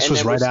this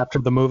was right after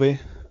the movie?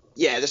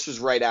 Yeah, this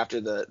was right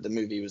after the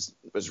movie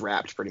was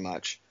wrapped, pretty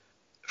much.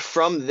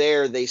 From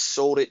there, they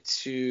sold it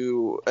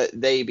to,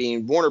 they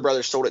being Warner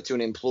Brothers, sold it to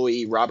an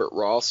employee, Robert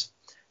Ross.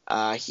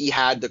 He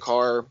had the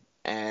car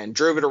and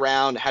drove it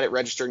around, had it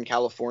registered in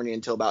California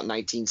until about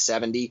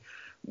 1970,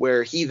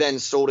 where he then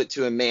sold it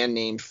to a man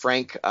named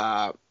Frank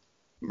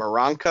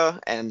Maranca,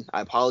 and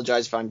I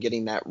apologize if I'm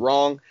getting that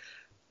wrong.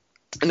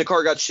 And the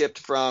car got shipped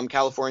from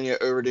California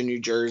over to New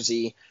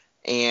Jersey,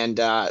 and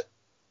the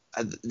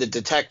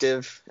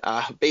detective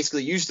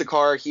basically used the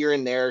car here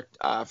and there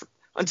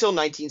until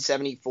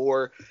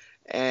 1974,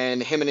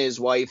 and him and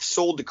his wife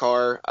sold the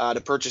car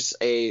to purchase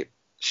a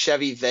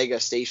Chevy Vega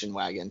station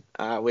wagon,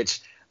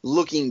 which,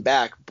 looking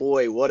back,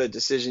 boy, what a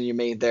decision you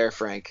made there,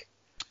 Frank.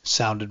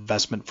 Sound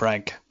investment,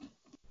 Frank.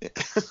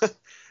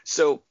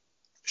 So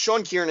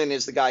Sean Kiernan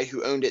is the guy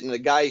who owned it and the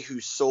guy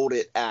who sold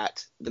it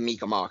at the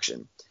Mecum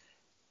auction.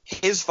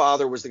 His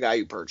father was the guy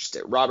who purchased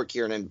it. Robert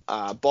Kiernan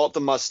bought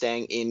the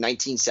Mustang in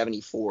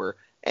 1974,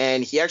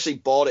 and he actually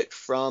bought it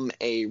from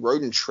a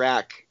Road and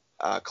Track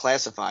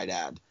classified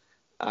ad.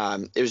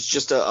 It was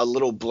just a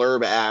little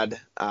blurb ad.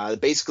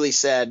 It basically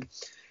said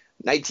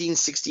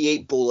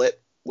 1968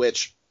 Bullet,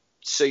 which,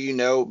 so you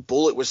know,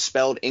 Bullet was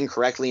spelled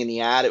incorrectly in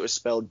the ad. It was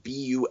spelled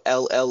Bullett.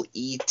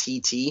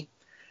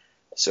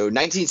 So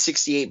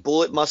 1968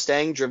 Bullet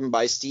Mustang, driven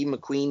by Steve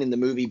McQueen in the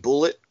movie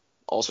Bullet,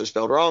 also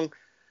spelled wrong.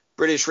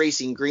 British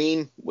Racing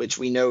Green, which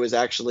we know is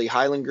actually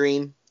Highland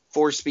Green.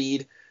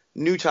 4-speed,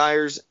 new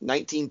tires,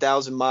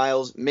 19,000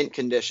 miles, mint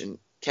condition.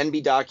 Can be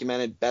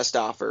documented, best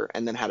offer,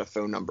 and then had a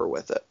phone number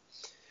with it.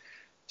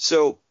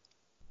 So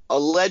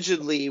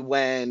allegedly,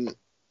 when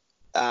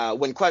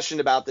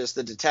questioned about this,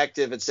 the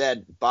detective had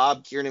said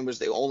Bob Kiernan was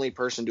the only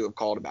person to have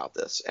called about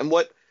this. And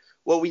what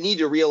we need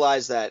to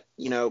realize that,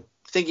 you know,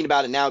 thinking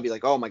about it now, would be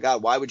like, oh my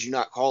God, why would you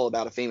not call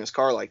about a famous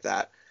car like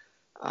that?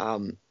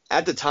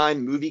 At the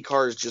time, movie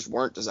cars just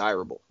weren't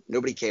desirable.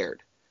 Nobody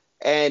cared.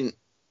 And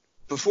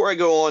before I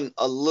go on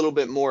a little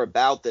bit more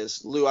about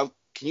this, Lou,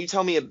 can you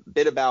tell me a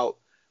bit about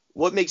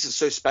what makes it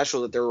so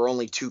special that there were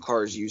only 2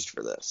 cars used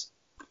for this?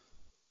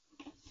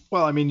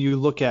 Well, I mean, you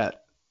look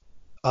at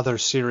other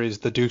series,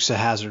 the Dukes of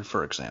Hazzard,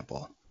 for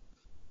example.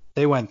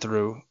 They went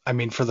through, I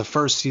mean, for the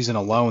first season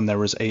alone, there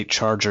was 8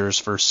 Chargers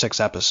for 6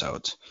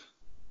 episodes.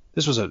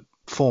 This was a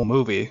full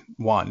movie,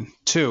 1.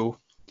 2,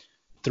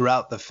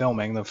 throughout the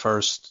filming, the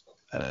first,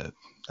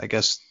 I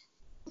guess,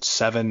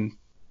 7,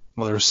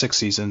 well, there were 6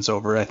 seasons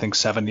over, I think,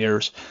 7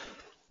 years.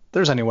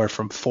 There's anywhere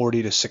from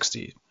 40 to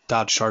 60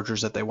 Dodge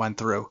Chargers that they went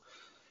through.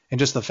 And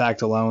just the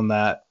fact alone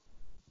that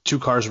 2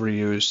 cars were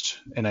used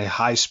in a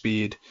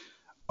high-speed,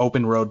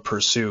 open road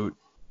pursuit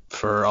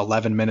for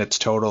 11 minutes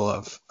total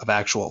of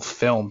actual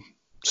film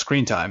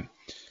screen time,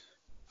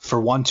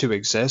 for one to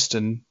exist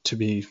and to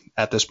be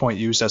at this point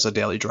used as a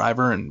daily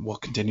driver and will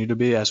continue to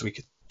be as we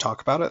could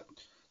talk about it,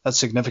 that's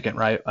significant,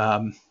 right?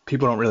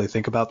 People don't really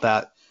think about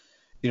that.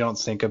 You don't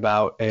think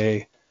about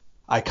a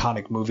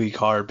iconic movie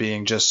car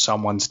being just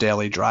someone's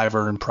daily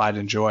driver and pride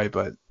and joy,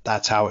 but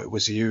that's how it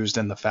was used,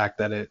 and the fact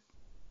that it,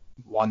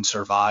 1,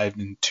 survived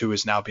and 2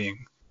 is now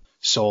being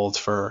sold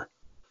for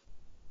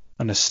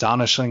an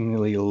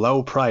astonishingly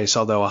low price,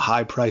 although a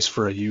high price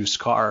for a used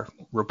car,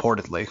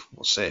 reportedly.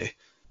 We'll see.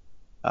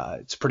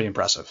 It's pretty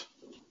impressive.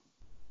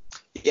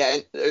 Yeah,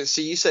 and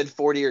so you said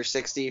 40 or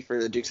 60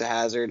 for the Dukes of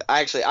Hazzard.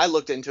 I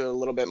looked into it a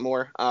little bit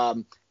more.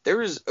 There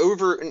was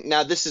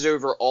now this is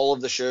over all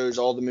of the shows,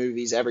 all the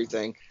movies,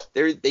 everything.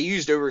 They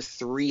used over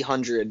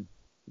 300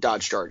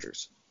 Dodge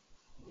Chargers.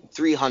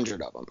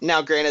 300 of them.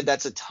 Now, granted,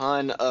 that's a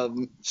ton of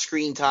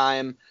screen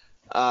time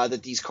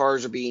that these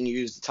cars are being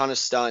used, a ton of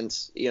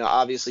stunts.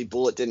 Obviously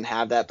Bullitt didn't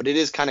have that, but it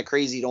is kind of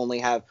crazy to only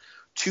have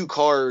 2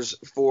 cars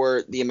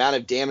for the amount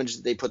of damage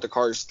that they put the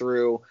cars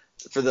through,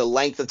 for the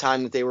length of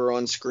time that they were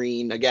on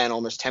screen. Again,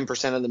 almost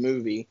 10% of the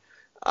movie,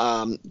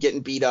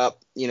 getting beat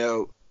up,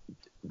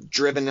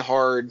 driven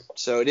hard.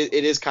 So it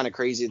is kind of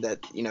crazy that,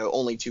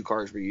 only 2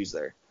 cars were used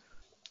there.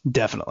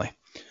 Definitely.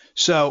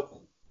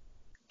 So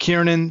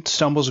Kiernan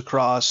stumbles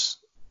across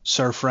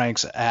Sir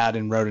Frank's ad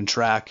in Road and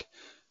Track.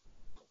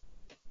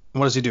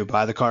 What does he do?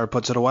 Buy the car,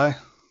 puts it away?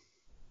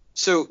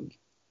 So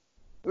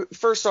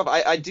first off,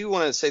 I do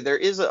want to say there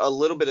is a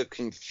little bit of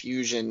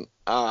confusion.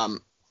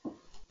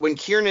 When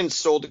Kiernan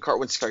sold the car,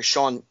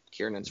 Sean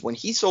Kiernan's, when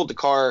he sold the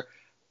car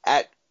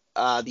at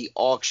the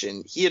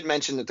auction, he had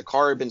mentioned that the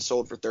car had been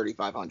sold for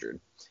 $3,500.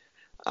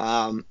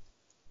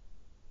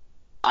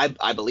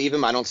 I believe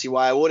him. I don't see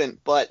why I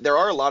wouldn't. But there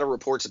are a lot of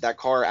reports that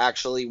car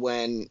actually,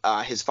 when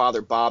his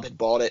father Bob had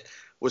bought it,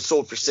 was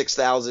sold for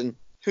 $6,000.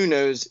 Who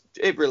knows?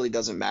 It really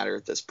doesn't matter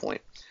at this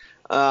point.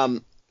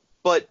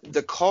 But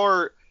the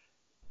car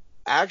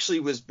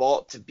actually was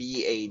bought to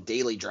be a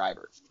daily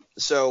driver.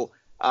 So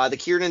the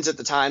Kiernans at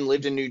the time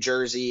lived in New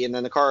Jersey, and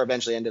then the car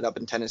eventually ended up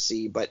in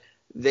Tennessee. But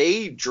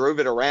they drove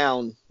it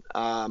around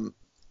up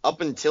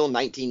until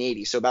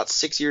 1980. So about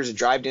 6 years of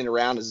driving it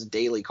around as a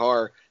daily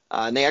car.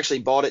 And they actually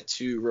bought it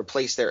to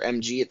replace their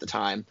MG at the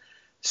time.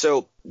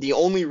 So the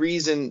only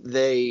reason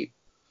they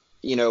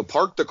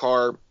parked the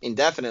car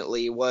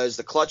indefinitely was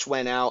the clutch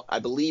went out, I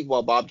believe,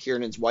 while Bob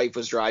Kiernan's wife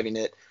was driving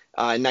it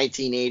in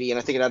 1980, and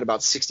I think it had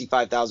about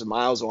 65,000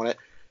 miles on it.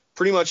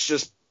 Pretty much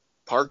just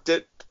parked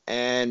it,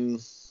 and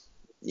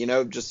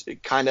just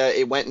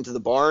it went into the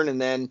barn, and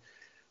then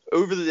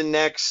over the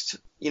next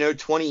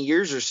 20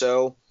 years or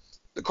so,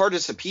 the car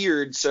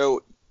disappeared.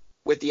 So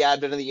with the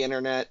advent of the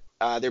internet,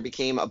 there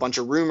became a bunch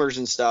of rumors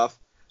and stuff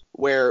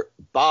where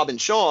Bob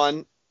and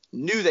Sean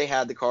knew they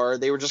had the car.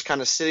 They were just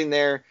kind of sitting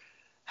there,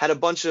 had a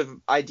bunch of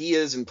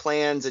ideas and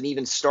plans, and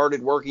even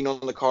started working on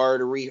the car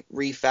to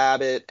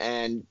refab it,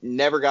 and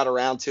never got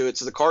around to it.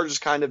 So the car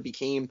just kind of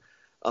became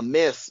a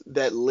myth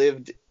that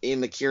lived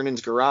in the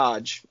Kiernan's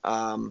garage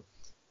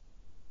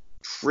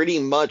pretty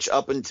much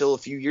up until a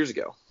few years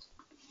ago.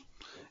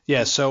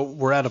 Yeah, so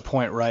we're at a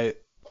point, right,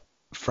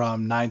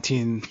 from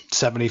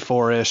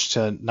 1974-ish to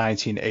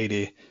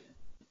 1980.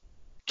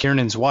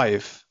 Kiernan's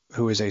wife,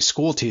 who is a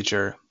school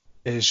teacher,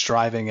 is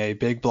driving a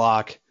big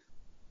block,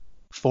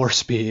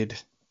 4-speed,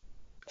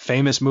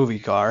 famous movie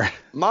car.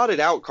 Modded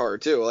out car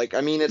too.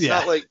 It's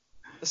not like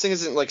this thing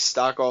isn't like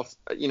stock off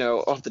the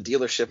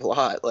dealership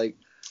lot. Like,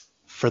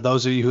 for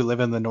those of you who live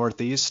in the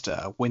Northeast,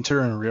 winter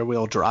and rear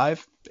wheel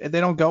drive, they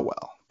don't go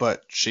well.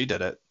 But she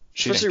did it.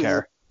 She didn't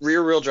care.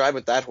 Rear wheel drive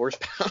with that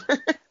horsepower.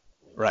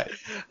 Right.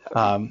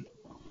 And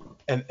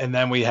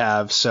then we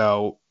have,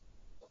 so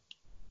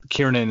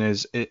Kiernan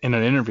is in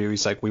an interview.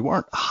 He's like, we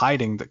weren't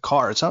hiding the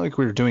car. It's not like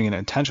we were doing it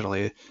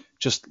intentionally.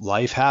 Just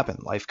life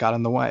happened. Life got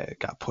in the way. It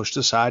got pushed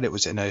aside. It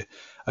was in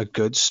a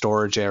good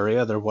storage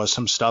area. There was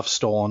some stuff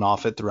stolen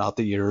off it throughout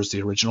the years.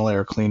 The original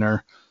air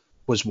cleaner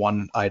was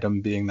one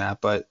item being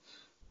that, but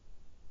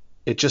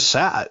it just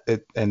sat.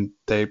 And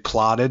they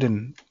plotted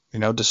and,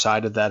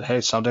 decided that,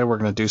 hey, someday we're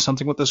going to do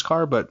something with this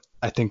car. But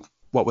I think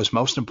what was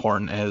most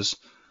important is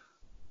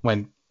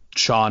when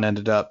Sean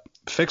ended up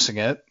fixing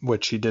it,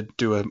 which he did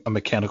do a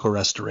mechanical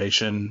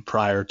restoration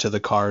prior to the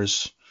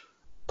car's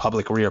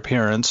public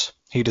reappearance.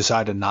 He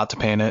decided not to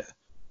paint it,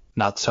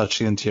 not to touch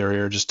the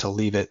interior, just to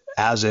leave it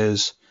as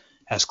is,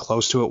 as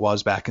close to it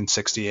was back in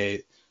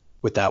 '68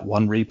 with that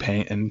one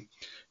repaint. And,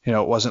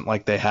 it wasn't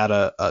like they had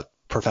a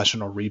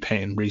professional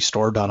repaint and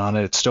restore done on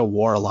it. It still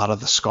wore a lot of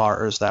the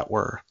scars that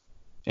were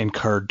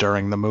incurred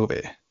during the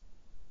movie.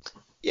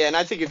 Yeah, and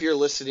I think if you're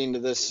listening to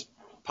this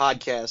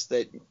podcast,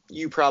 that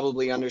you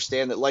probably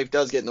understand that life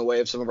does get in the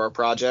way of some of our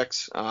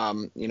projects.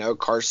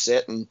 Cars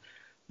sit, and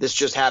this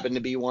just happened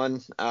to be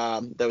one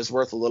that was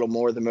worth a little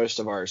more than most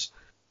of ours.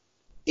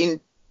 In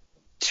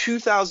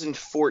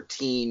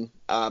 2014,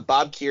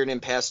 Bob Kiernan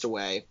passed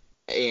away,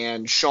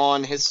 and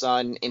Sean, his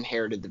son,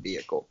 inherited the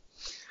vehicle.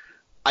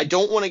 I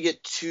don't want to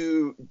get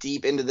too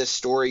deep into this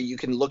story. You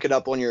can look it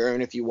up on your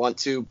own if you want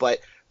to, but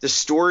the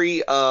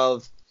story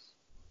of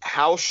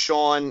how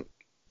Sean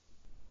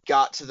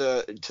got to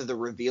the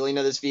revealing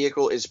of this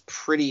vehicle is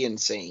pretty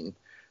insane.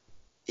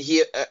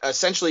 He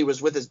essentially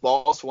was with his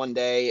boss one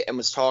day and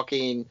was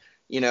talking,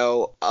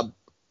 the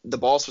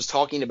boss was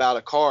talking about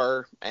a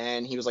car,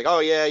 and he was like, oh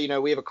yeah,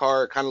 we have a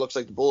car. It kind of looks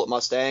like the Bullitt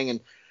Mustang.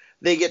 And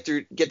they get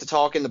to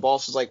talking. The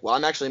boss was like, well,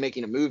 I'm actually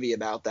making a movie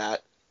about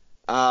that.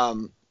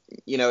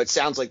 It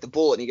sounds like the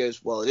Bullitt. And he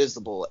goes, well, it is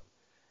the Bullitt.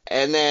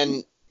 And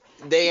then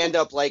they end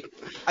up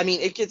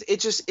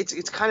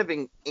it's kind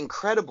of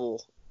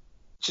incredible.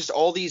 Just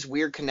all these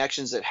weird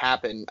connections that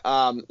happen.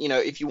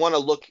 If you want to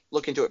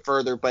look into it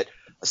further, but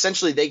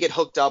essentially they get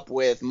hooked up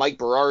with Mike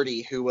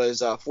Berardi, who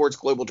was Ford's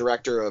global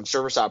director of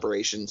service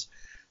operations,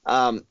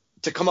 to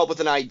come up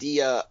with an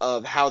idea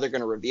of how they're going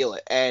to reveal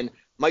it. And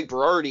Mike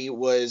Berardi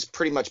was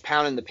pretty much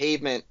pounding the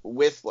pavement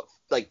with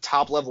like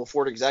top level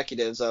Ford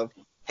executives of,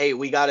 hey,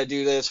 we got to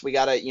do this. We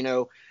got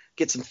to,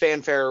 get some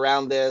fanfare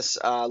around this.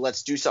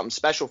 Let's do something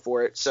special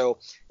for it. So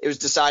it was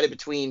decided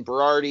between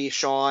Berardi,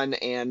 Sean,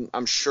 and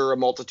I'm sure a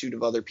multitude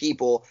of other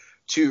people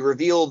to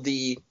reveal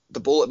the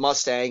Bullitt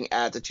Mustang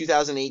at the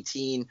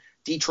 2018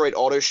 Detroit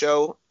Auto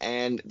Show.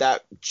 And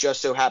that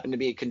just so happened to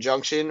be in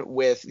conjunction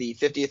with the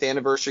 50th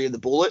anniversary of the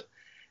Bullitt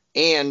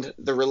and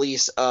the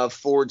release of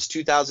Ford's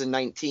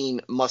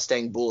 2019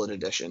 Mustang Bullitt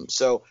Edition.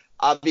 So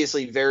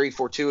obviously very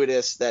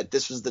fortuitous that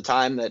this was the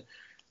time that,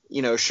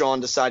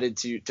 Sean decided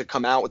to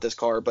come out with this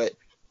car, but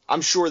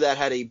I'm sure that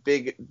had a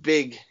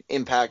big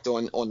impact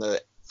on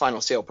the final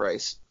sale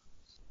price.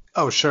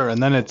 Oh, sure.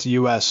 And then its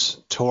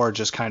U.S. tour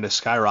just kind of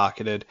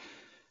skyrocketed.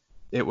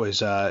 It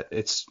was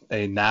it's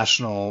a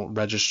national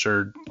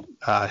registered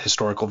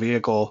historical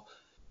vehicle.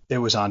 It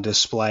was on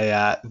display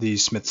at the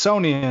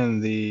Smithsonian,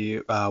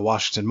 the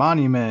Washington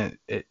Monument.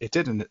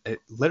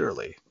 It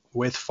literally,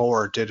 with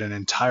Ford, did an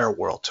entire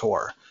world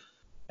tour.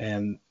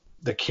 And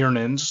the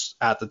Kiernans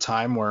at the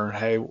time were,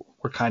 hey,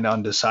 we're kind of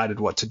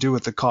undecided what to do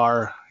with the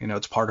car.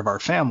 It's part of our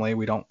family.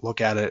 We don't look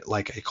at it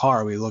like a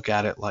car. We look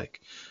at it like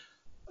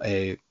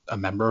a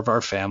member of our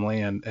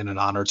family and an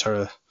honor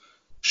to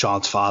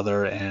Sean's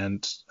father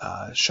and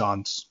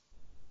Sean's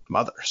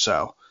mother.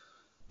 So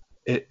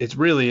it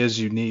really is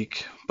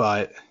unique.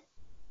 But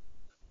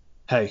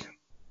hey,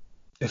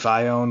 if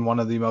I own one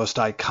of the most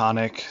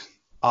iconic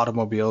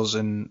automobiles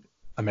in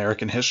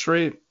American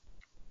history,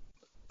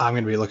 I'm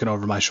going to be looking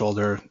over my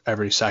shoulder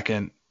every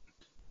second.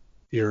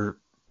 You're,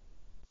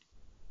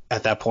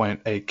 at that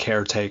point, a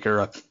caretaker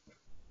of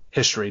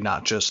history,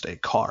 not just a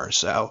car.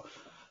 So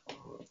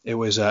it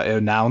was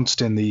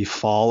announced in the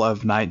fall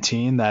of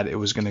 19 that it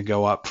was going to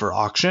go up for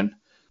auction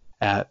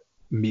at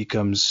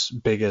Mecum's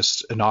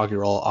biggest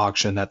inaugural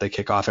auction that they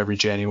kick off every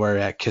January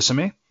at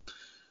Kissimmee.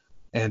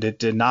 And it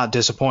did not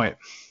disappoint.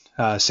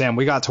 Sam,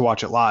 we got to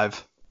watch it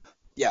live.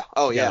 Yeah.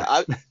 Oh,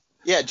 yeah.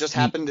 It just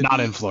happened to not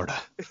be, in Florida.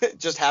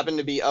 Just happened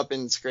to be up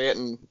in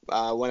Scranton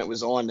when it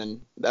was on,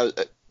 and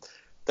that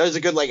was a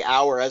good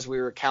hour as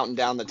we were counting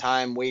down the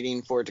time,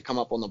 waiting for it to come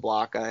up on the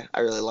block. I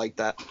really liked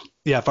that.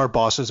 Yeah, if our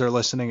bosses are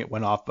listening, it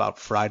went off about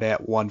Friday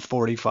at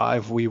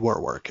 1:45. We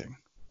were working.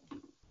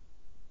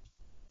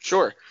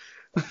 Sure.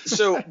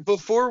 So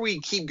before we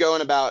keep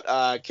going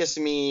about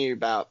Kissimmee,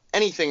 about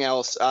anything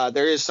else,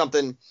 there is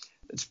something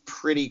that's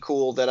pretty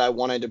cool that I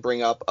wanted to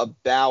bring up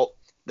about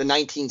the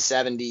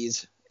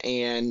 1970s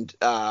and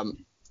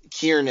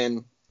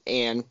Kiernan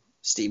and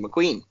Steve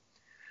McQueen.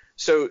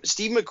 So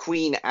Steve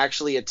McQueen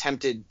actually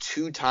attempted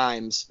 2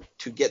 times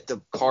to get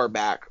the car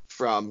back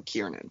from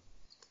Kiernan.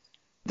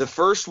 The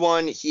first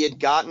one, he had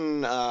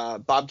gotten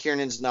Bob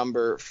Kiernan's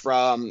number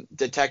from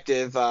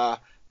Detective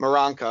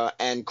Maranka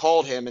and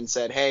called him and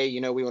said, hey,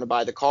 we want to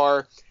buy the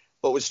car,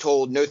 but was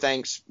told, no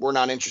thanks, we're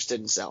not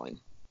interested in selling.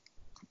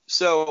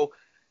 So,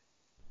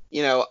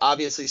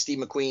 obviously Steve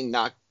McQueen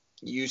not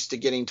used to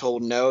getting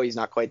told no. He's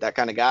not quite that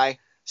kind of guy.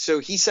 So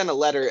he sent a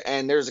letter,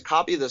 and there's a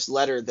copy of this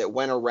letter that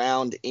went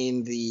around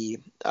in the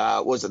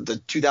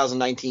the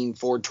 2019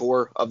 Ford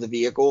tour of the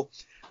vehicle.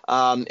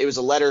 It was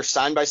a letter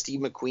signed by Steve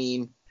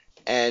McQueen,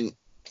 and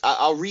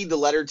I'll read the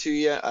letter to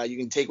you. You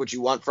can take what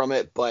you want from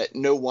it, but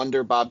no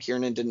wonder Bob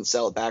Kiernan didn't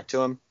sell it back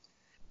to him.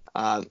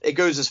 It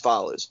goes as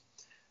follows.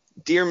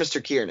 Dear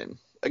Mr. Kiernan,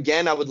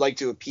 again, I would like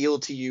to appeal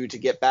to you to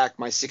get back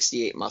my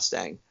 68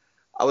 Mustang.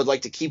 I would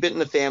like to keep it in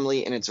the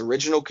family in its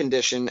original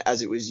condition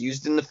as it was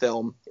used in the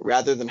film,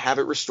 rather than have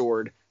it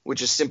restored,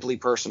 which is simply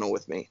personal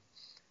with me.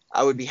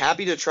 I would be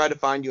happy to try to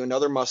find you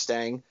another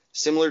Mustang,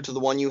 similar to the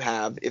one you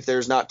have, if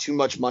there's not too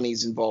much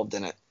monies involved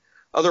in it.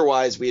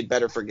 Otherwise, we had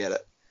better forget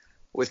it.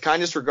 With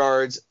kindest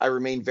regards, I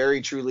remain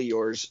very truly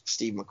yours,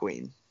 Steve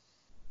McQueen.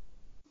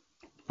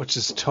 Which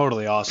is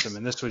totally awesome.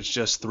 And this was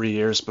just 3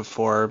 years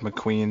before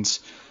McQueen's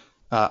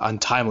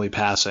untimely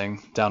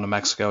passing down to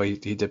Mexico. He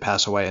did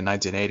pass away in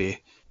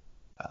 1980.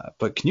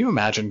 But can you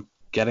imagine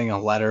getting a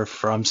letter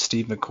from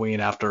Steve McQueen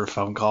after a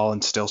phone call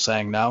and still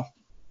saying no?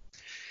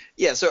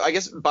 Yeah, so I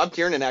guess Bob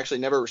Kiernan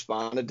actually never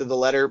responded to the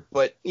letter.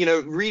 But,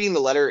 reading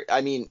the letter,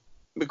 I mean,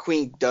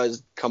 McQueen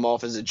does come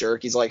off as a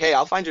jerk. He's like, hey,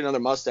 I'll find you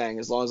another Mustang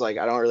as long as, I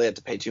don't really have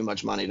to pay too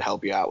much money to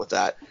help you out with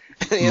that.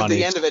 And at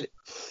the end of it,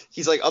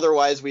 he's like,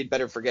 otherwise, we'd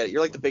better forget it.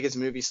 You're like the biggest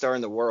movie star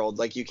in the world.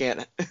 You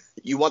can't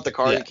 – you want the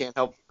car, You can't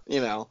help,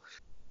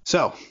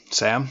 So,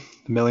 Sam,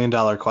 $1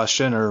 million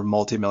question or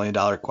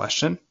multi-million-dollar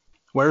question.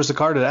 Where's the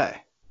car today?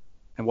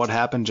 And what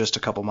happened just a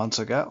couple months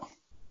ago?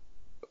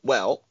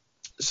 Well,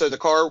 so the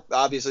car,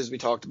 obviously, as we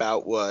talked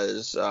about,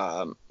 was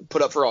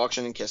put up for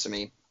auction in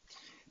Kissimmee.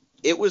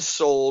 It was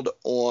sold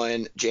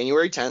on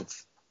January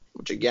 10th,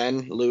 which,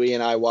 again, Louis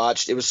and I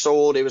watched. It was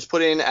sold. It was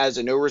put in as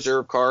a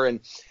no-reserve car.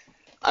 And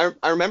I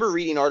remember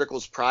reading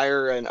articles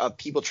prior and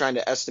people trying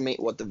to estimate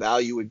what the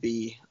value would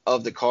be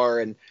of the car.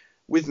 And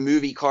with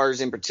movie cars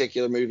in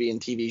particular, movie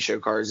and TV show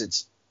cars,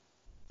 it's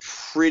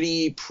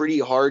pretty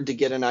hard to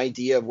get an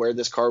idea of where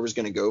this car was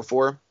going to go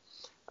for.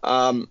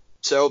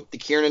 So the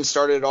Kiernan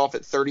started it off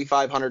at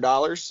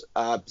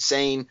 $3,500,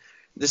 saying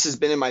This has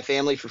been in my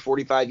family for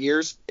 45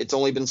 years. It's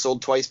only been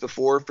sold twice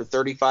before for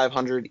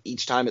 $3,500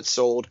 each time it's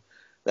sold.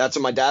 That's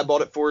what my dad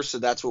bought it for, so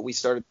that's what we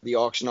started the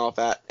auction off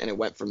at, and it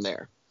went from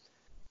there.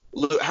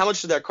 Lou, how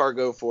much did that car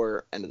go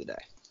for end of the day?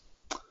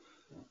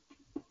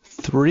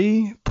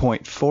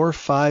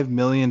 $3.45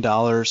 million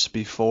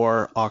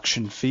before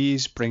auction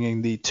fees,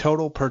 bringing the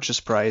total purchase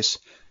price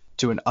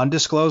to an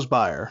undisclosed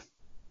buyer,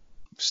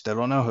 still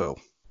don't know who,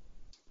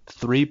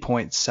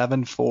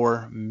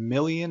 $3.74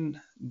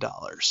 million,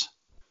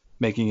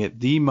 making it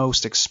the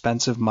most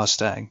expensive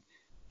Mustang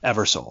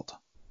ever sold.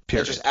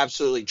 Period. It just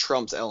absolutely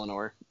trumps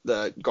Eleanor,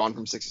 the Gone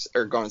in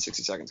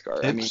 60 Seconds car.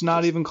 It's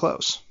not even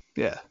close.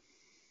 Yeah.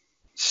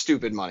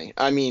 Stupid money.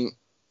 I mean,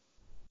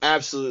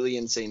 absolutely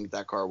insane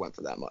that car went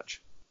for that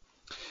much.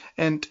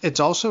 And it's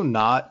also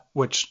not,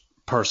 which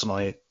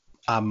personally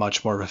I'm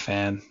much more of a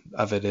fan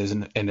of it is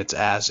in its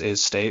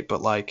as-is state,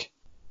 but like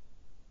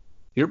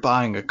you're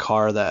buying a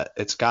car that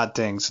it's got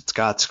dings, it's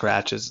got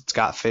scratches, it's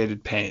got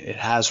faded paint, it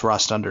has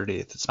rust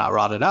underneath. It's not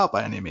rotted out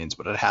by any means,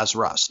 but it has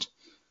rust.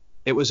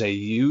 It was a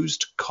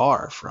used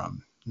car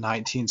from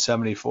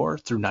 1974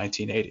 through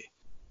 1980.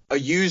 A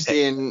used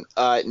in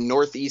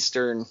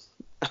northeastern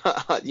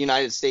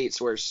United States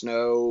where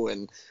snow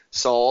and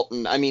salt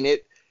and I mean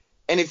it.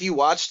 And if you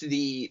watched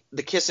the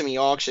Kissimmee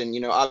auction, you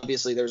know,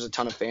 obviously there's a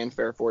ton of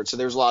fanfare for it. So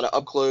there's a lot of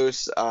up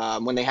close.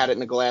 When they had it in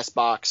the glass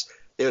box,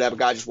 they would have a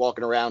guy just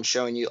walking around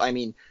showing you. I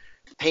mean,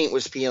 paint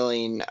was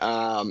peeling,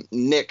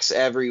 nicks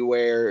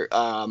everywhere,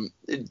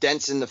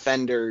 dents in the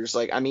fenders.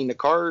 Like, I mean, the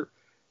car,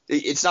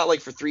 it's not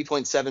like for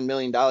 $3.7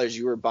 million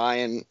you were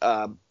buying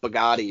a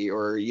Bugatti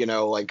or, you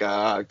know, like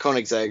a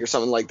Koenigsegg or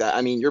something like that.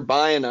 I mean, you're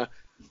buying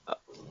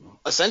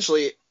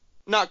essentially,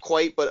 not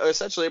quite, but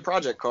essentially a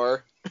project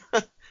car.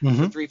 For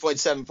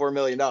 $3.74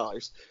 million.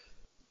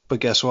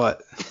 But guess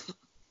what?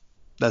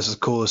 That's the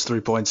coolest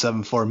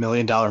 $3.74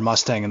 million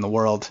Mustang in the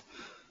world.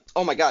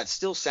 Oh my God, it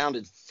still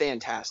sounded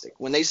fantastic.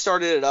 When they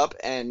started it up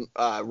and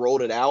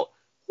rolled it out,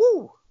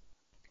 whoo,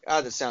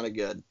 God, that sounded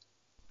good.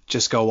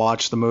 Just go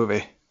watch the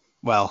movie.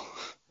 Well,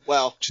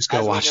 just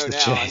go watch the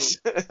chase.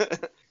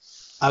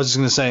 I was just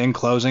going to say in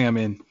closing, I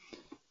mean,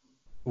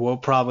 we'll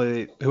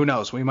probably, who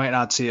knows, we might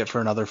not see it for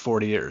another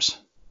 40 years.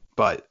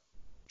 But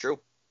true.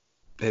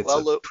 It's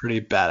a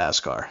pretty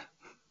badass car.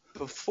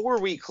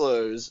 Before we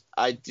close,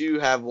 I do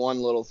have one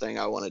little thing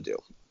I want to do.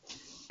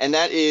 And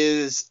that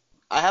is,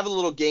 I have a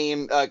little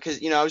game,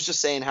 because, you know, I was just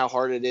saying how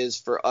hard it is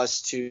for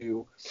us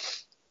to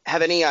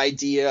have any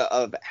idea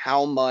of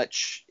how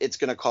much it's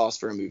going to cost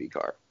for a movie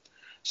car.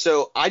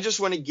 So I just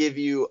want to give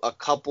you a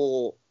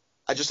couple,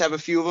 I just have a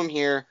few of them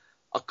here,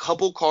 a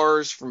couple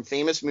cars from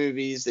famous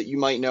movies that you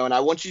might know. And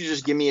I want you to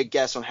just give me a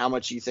guess on how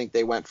much you think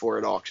they went for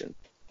at auction.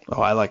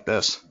 Oh, I like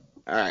this.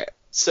 All right.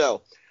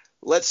 So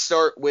let's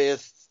start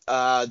with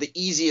the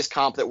easiest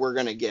comp that we're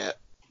going to get.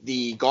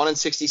 The Gone in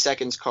 60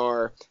 Seconds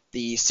car,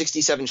 the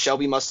 67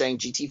 Shelby Mustang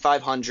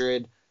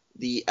GT500,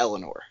 the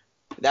Eleanor.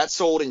 That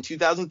sold in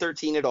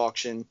 2013 at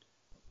auction.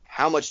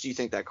 How much do you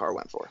think that car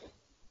went for?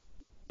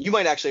 You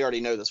might actually already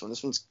know this one.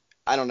 This one's,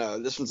 I don't know.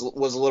 This one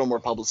was a little more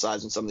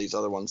publicized than some of these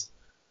other ones.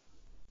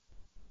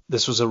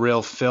 This was a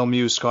real film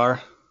used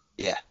car?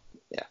 Yeah.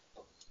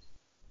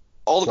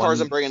 All the cars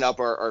I'm bringing up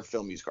are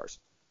film used cars.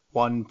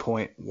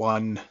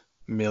 1.1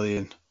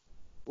 million.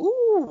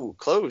 Ooh,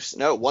 close.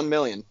 No, 1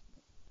 million.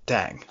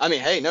 Dang. I mean,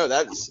 hey, no,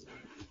 that's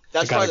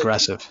got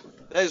aggressive.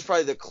 That is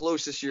probably the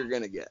closest you're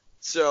gonna get.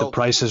 So the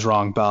price is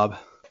wrong, Bob.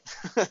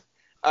 All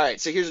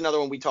right, so here's another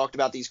one. We talked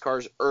about these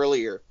cars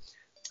earlier.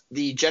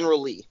 The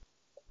General Lee.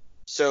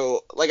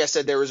 So, like I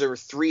said, there was over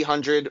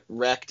 300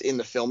 wrecked in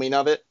the filming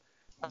of it.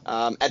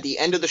 At the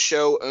end of the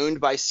show, owned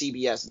by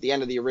CBS, at the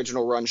end of the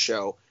original run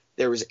show,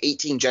 there was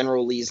 18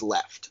 General Lees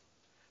left.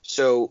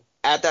 So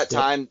at that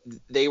time,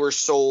 they were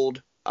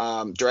sold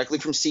directly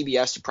from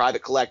CBS to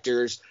private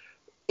collectors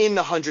in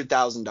the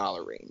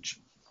 $100,000 range.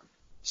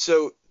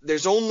 So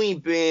there's only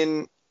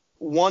been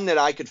one that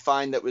I could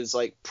find that was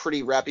like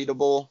pretty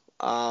reputable.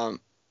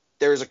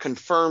 There's a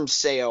confirmed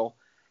sale.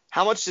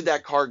 How much did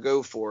that car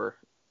go for?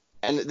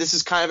 And this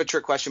is kind of a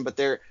trick question, but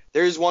there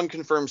is one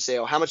confirmed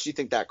sale. How much do you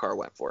think that car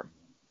went for?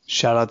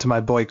 Shout out to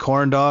my boy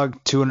Corn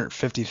Dog,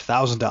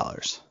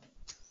 $250,000.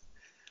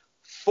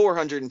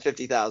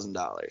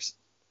 $450,000.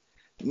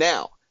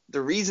 Now,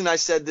 the reason I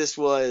said this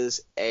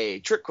was a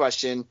trick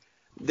question,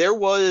 there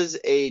was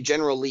a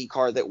General Lee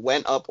car that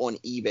went up on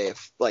eBay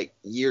like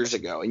years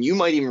ago, and you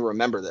might even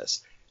remember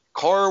this.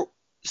 Car,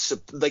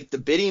 like the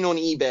bidding on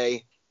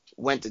eBay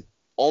went to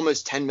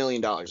almost $10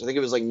 million. I think it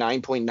was like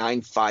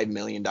 $9.95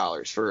 million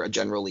for a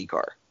General Lee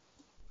car.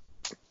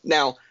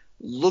 Now,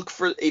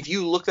 if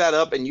you look that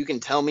up and you can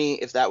tell me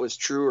if that was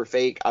true or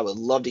fake, I would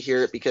love to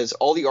hear it, because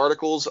all the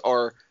articles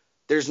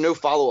there's no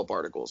follow-up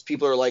articles.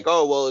 People are like,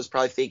 oh, well, it's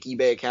probably fake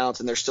eBay accounts,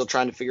 and they're still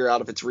trying to figure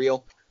out if it's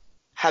real.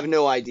 Have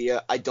no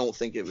idea. I don't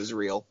think it was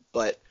real,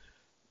 but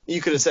you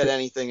could have said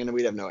anything and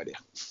we'd have no idea.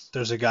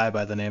 There's a guy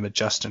by the name of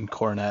Justin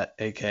Cornett,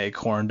 a.k.a.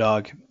 Corn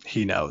Dog.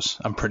 He knows.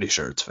 I'm pretty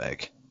sure it's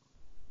fake.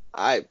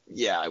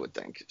 Yeah, I would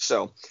think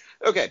so.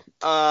 Okay.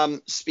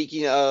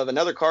 Speaking of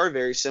another car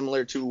very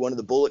similar to one of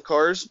the Bullitt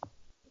cars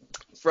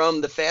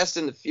from the Fast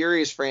and the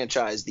Furious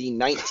franchise, the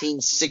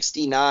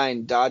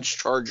 1969 Dodge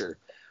Charger,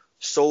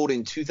 sold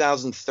in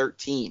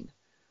 2013.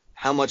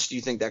 How much do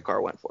you think that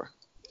car went for?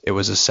 It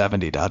was a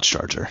 70 Dodge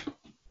Charger.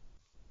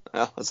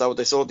 Well, that's not what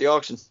they sold at the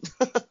auction.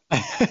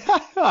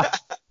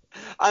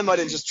 I might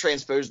have just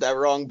transposed that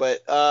wrong,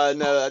 but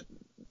no,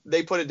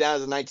 they put it down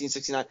as a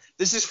 1969.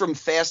 This is from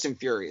Fast and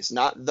Furious,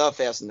 not the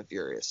Fast and the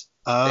Furious.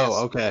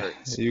 Oh, okay.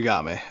 You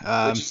got me.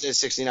 Which is a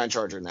 69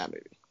 Charger in that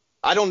movie.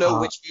 I don't know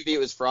which movie it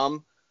was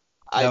from.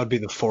 That would be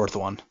the fourth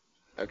one.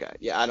 Okay,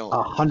 yeah, I don't.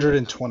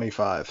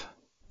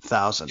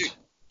 125,000.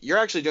 You're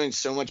actually doing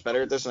so much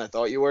better at this than I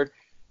thought you were.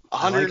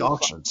 I like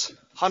auctions.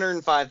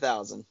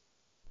 105,000.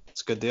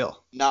 It's a good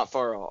deal. Not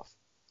far off.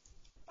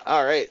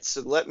 All right,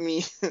 so let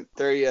me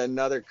throw you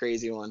another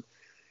crazy one.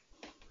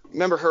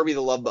 Remember Herbie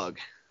the Love Bug?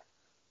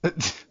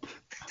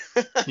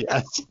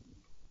 Yes.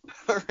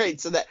 All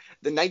right, so the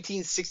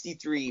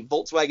 1963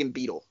 Volkswagen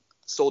Beetle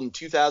sold in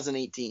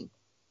 2018.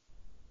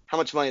 How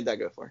much money did that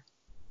go for?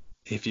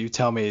 If you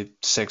tell me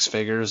six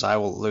figures, I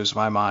will lose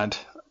my mind.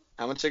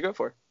 How much did it go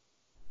for?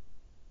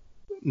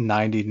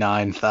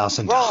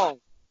 $99,000.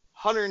 Wrong.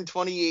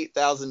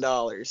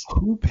 $128,000.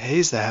 Who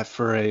pays that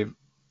for a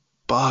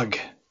bug?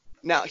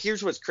 Now,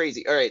 here's what's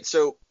crazy. All right,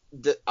 so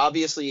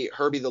obviously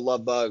Herbie the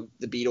Love Bug,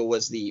 the Beetle,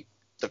 was the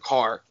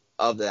car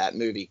of that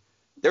movie.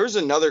 There was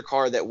another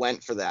car that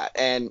went for that,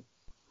 and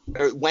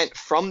it went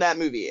from that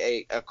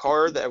movie, a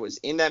car that was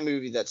in that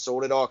movie that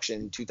sold at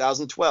auction in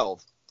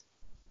 2012.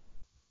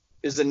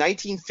 Is the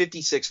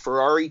 1956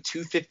 Ferrari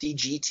 250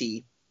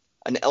 GT,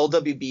 an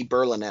LWB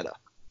Berlinetta.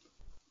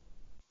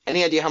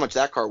 Any idea how much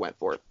that car went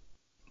for?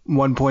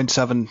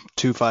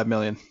 $1.725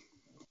 million.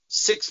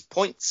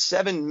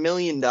 $6.7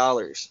 million.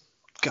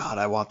 God,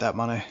 I want that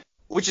money.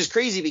 Which is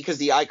crazy because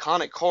the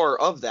iconic car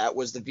of that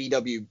was the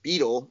VW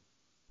Beetle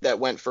that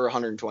went for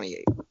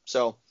 128.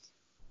 So, all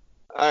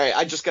right,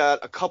 I just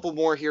got a couple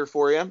more here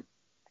for you.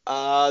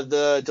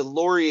 The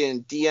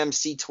DeLorean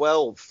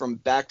DMC-12 from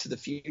Back to the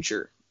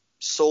Future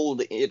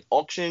sold at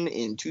auction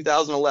in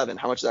 2011.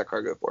 How much did that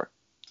car go for?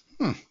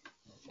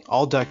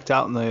 All decked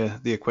out in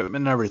the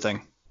equipment and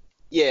everything.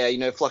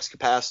 Yeah, flux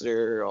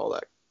capacitor, all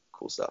that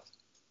cool stuff.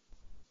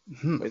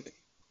 With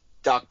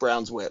Doc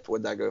Brown's whip,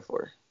 what'd that go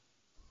for?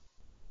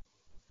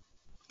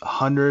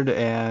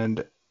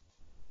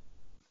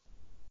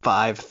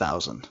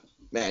 $105,000.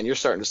 Man, you're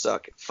starting to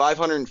suck.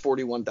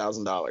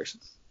 $541,000.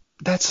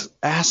 That's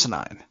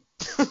asinine.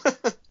 I'm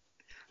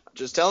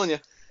just telling you.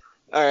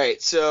 All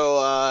right,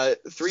 so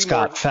three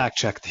Scott, more. fact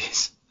check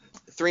these.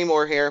 Three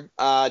more here.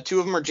 Two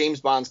of them are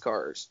James Bond's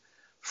cars.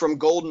 From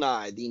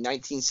GoldenEye, the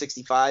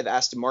 1965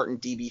 Aston Martin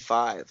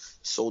DB5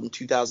 sold in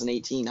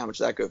 2018. How much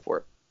did that go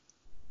for?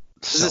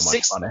 So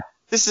much money.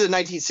 This is a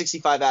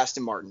 1965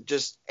 Aston Martin,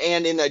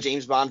 and in that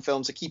James Bond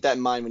film, so keep that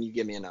in mind when you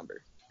give me a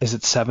number. Is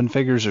it seven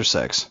figures or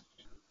six?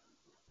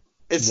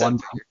 It's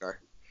seven-figure car.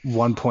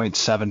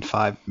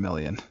 1.75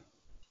 million.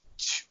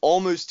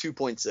 Almost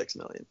 2.6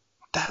 million.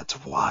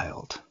 That's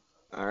wild.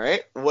 All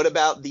right. What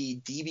about the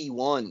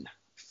DB1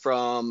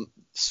 from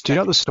Spectre? Do you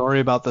know the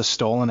story about the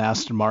stolen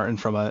Aston Martin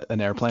from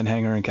an airplane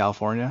hangar in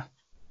California?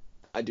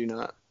 I do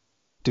not.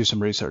 Do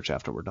some research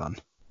after we're done.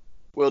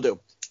 Will do.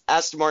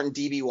 Aston Martin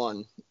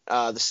DB1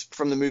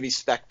 from the movie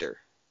Spectre.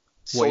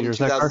 What year is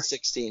that car?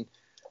 2016.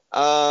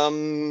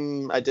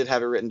 I did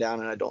have it written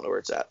down, and I don't know where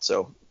it's at.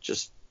 So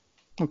just...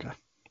 Okay.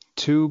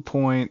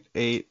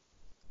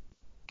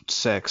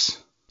 2.86.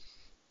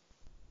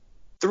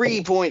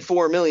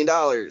 $3.4 million.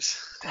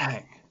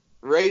 Dang.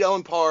 Right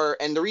on par.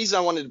 And the reason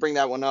I wanted to bring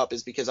that one up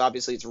is because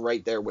obviously it's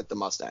right there with the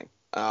Mustang.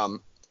 But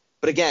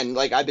again,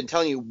 like I've been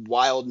telling you,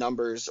 wild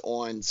numbers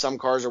on some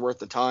cars are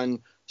worth a ton,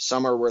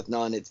 some are worth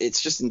none.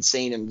 It's just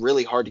insane and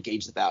really hard to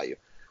gauge the value.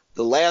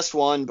 The last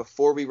one,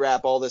 before we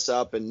wrap all this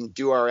up and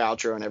do our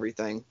outro and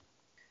everything,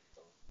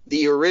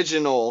 the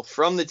original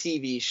from the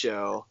TV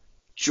show,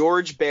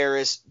 George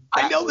Barris.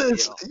 I know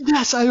this.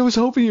 Yes, I was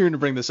hoping you were going to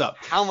bring this up.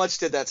 How much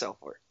did that sell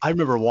for? I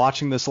remember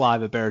watching this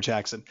live at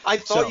Barrett-Jackson. I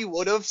thought you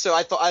would have, so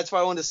I thought that's why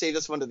I wanted to save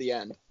this one to the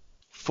end.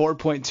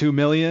 $4.2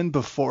 million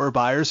before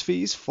buyer's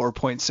fees,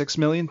 $4.6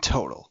 million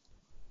total.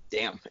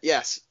 Damn.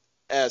 Yes.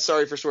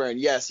 Sorry for swearing.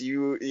 Yes,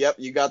 you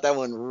got that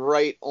one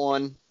right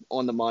on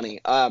the money.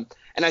 And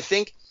I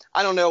think,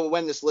 I don't know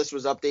when this list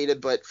was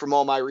updated, but from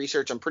all my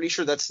research, I'm pretty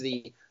sure that's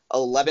the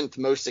 11th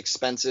most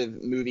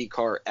expensive movie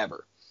car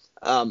ever.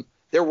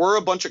 There were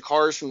a bunch of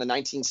cars from the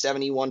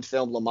 1971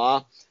 film Le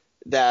Mans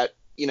that,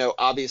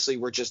 obviously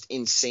were just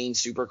insane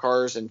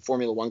supercars and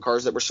Formula One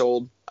cars that were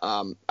sold.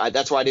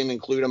 That's why I didn't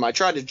include them. I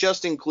tried to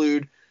just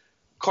include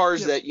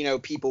cars that,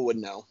 people would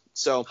know.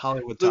 So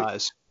Hollywood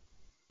ties.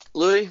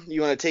 Louis,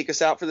 you want to take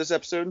us out for this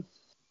episode?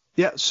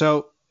 Yeah,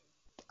 so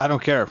I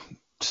don't care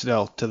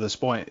still to this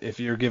point. If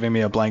you're giving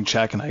me a blank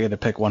check and I get to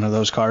pick one of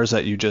those cars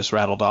that you just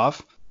rattled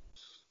off,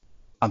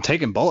 I'm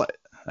taking Bullitt.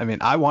 I mean,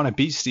 I want to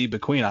beat Steve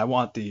McQueen. I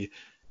want the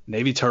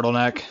navy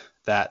turtleneck,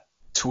 that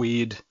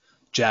tweed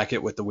jacket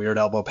with the weird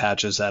elbow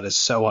patches that is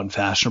so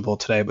unfashionable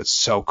today, but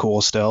so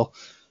cool still.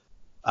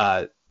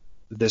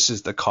 This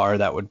is the car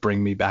that would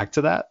bring me back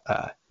to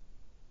that.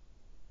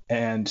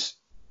 And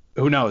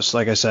who knows?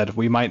 Like I said,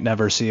 we might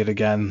never see it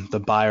again. The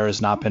buyer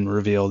has not been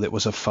revealed. It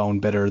was a phone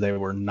bidder. They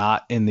were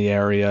not in the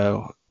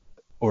area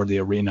or the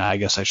arena, I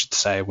guess I should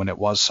say, when it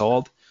was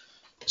sold.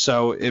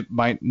 So it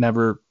might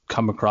never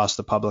come across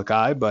the public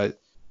eye, but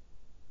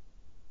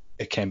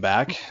it came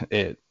back.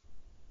 It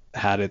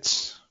had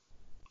its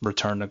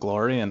return to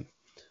glory, and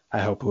I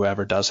hope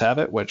whoever does have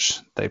it, which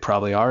they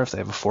probably are, if they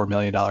have a $4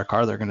 million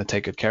car, they're going to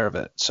take good care of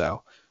it.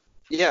 So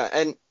yeah,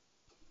 and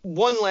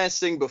one last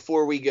thing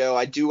before we go,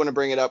 I do want to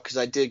bring it up because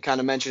I did kind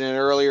of mention it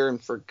earlier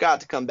and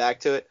forgot to come back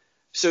to it.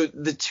 So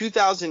the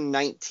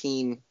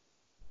 2019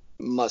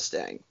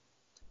 Mustang,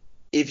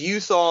 if you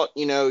thought,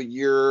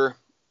 you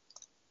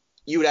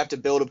would have to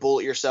build a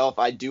Bullitt yourself,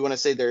 I do want to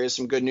say there is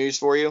some good news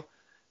for you.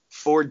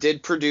 Ford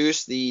did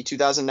produce the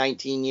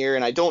 2019 year,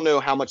 and I don't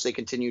know how much they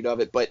continued of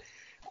it, but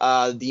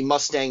the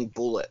Mustang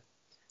Bullitt,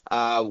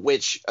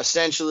 which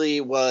essentially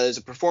was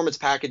a performance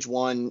package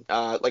one,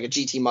 like a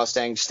GT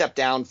Mustang, stepped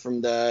down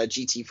from the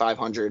GT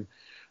 500.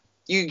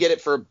 You could get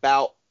it for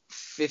about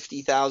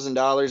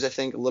 $50,000, I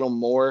think, a little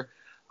more.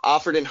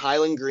 Offered in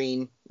Highland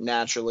Green,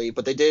 naturally,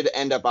 but they did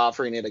end up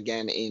offering it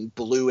again in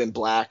blue and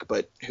black,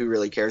 but who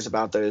really cares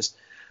about those?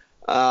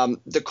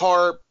 The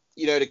car,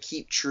 to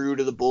keep true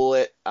to the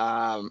Bullitt,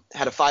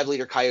 had a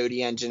 5-liter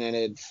Coyote engine and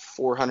it had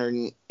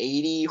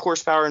 480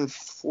 horsepower and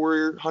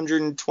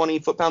 420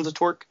 foot-pounds of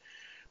torque.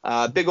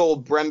 Big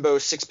old Brembo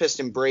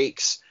 6-piston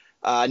brakes,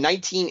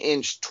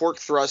 19-inch torque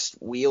thrust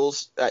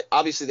wheels.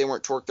 Obviously, they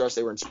weren't torque thrust;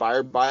 they were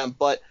inspired by them,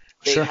 but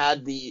they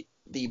had the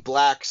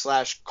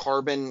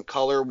black/carbon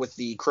color with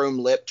the chrome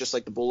lip, just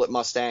like the Bullitt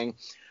Mustang.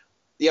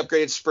 The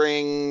upgraded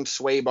spring,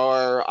 sway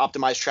bar,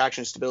 optimized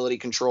traction stability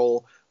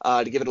control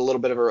to give it a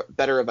little bit of a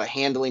better of a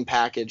handling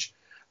package.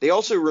 They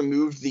also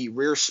removed the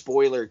rear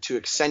spoiler to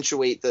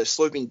accentuate the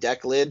sloping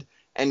deck lid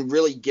and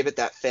really give it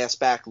that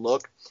fastback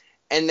look.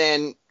 And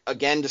then,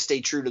 again, to stay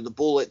true to the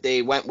Bullitt,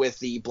 they went with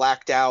the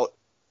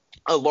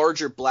a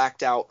larger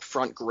blacked out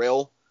front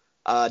grille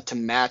to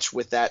match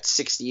with that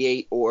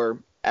 68,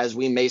 or as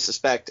we may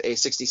suspect, a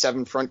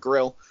 67 front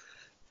grille.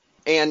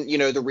 And,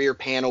 the rear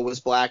panel was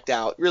blacked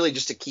out, really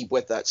just to keep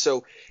with that.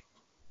 So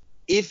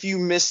if you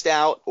missed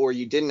out or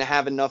you didn't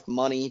have enough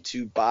money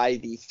to buy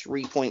the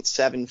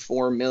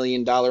 $3.74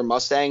 million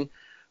Mustang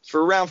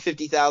for around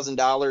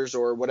 $50,000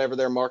 or whatever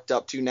they're marked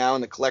up to now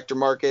in the collector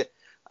market,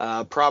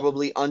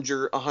 probably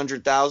under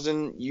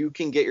 $100,000, you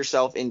can get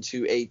yourself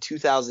into a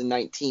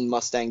 2019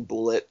 Mustang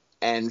Bullitt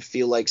and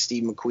feel like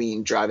Steve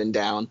McQueen driving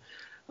down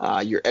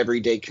your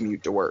everyday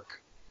commute to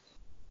work.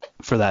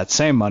 For that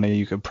same money,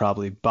 you could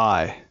probably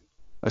buy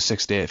a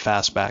 68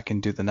 fastback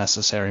and do the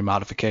necessary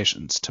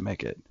modifications to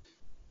make it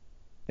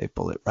a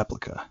Bullitt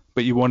replica.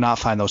 But you will not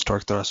find those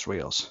torque thrust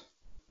wheels.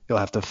 You'll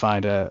have to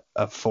find a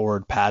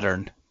Ford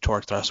pattern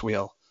torque thrust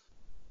wheel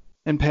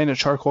and paint it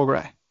charcoal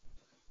gray.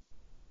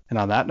 And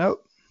on that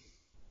note,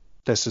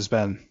 this has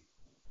been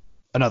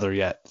another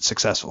yet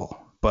successful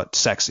but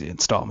sexy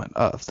installment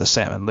of the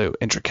Sam and Lou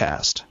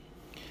Intracast.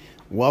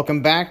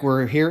 Welcome back.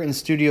 We're here in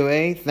Studio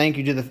A. Thank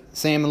you to the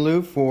Sam and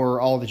Lou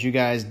for all that you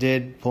guys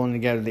did, pulling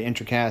together the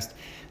Intracast,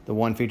 the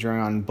one featuring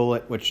on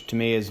Bullitt, which to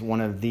me is one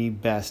of the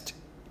best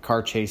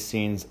car chase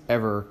scenes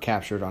ever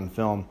captured on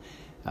film.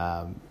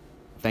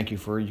 Thank you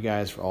for you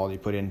guys for all you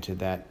put into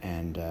that,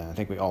 and I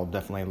think we all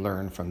definitely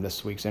learned from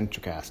this week's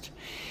Intracast.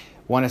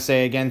 Want to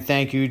say again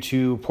thank you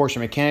to Porsche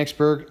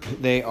Mechanicsburg.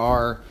 They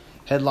are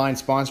headline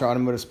sponsor,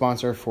 automotive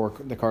sponsor for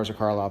the Cars of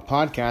Carlisle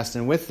podcast,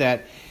 and with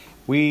that,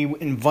 we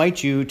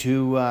invite you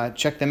to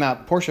check them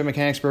out. Porsche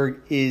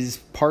Mechanicsburg is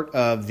part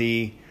of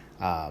the,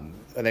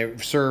 they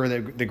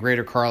serve the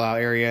greater Carlisle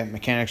area,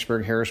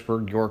 Mechanicsburg,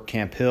 Harrisburg, York,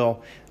 Camp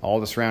Hill, all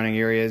the surrounding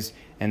areas,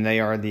 and they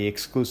are the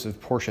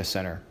exclusive Porsche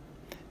Center.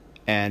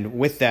 And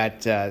with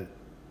that,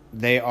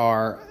 they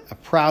are a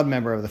proud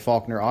member of the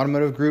Faulkner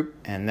Automotive Group,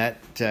 and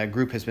that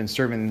group has been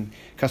serving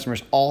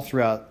customers all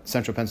throughout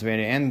central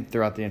Pennsylvania and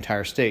throughout the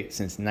entire state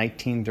since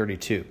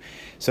 1932.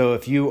 So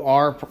if you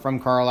are from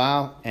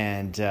Carlisle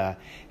and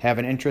have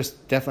an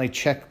interest, definitely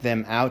check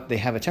them out. They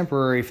have a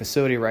temporary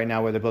facility right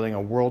now where they're building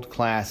a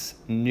world-class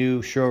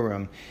new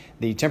showroom.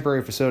 The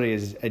temporary facility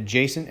is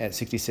adjacent at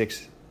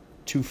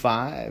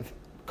 6625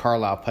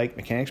 Carlisle Pike,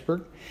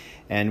 Mechanicsburg.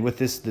 And with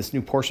this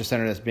new Porsche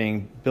Center that's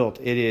being built,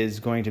 it is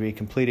going to be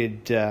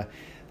completed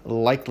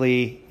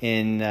likely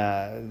in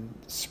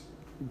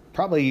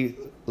probably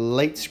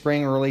late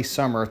spring, early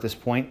summer at this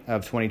point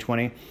of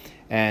 2020.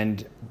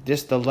 And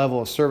just the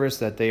level of service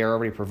that they are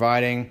already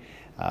providing.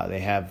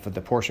 They have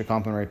the Porsche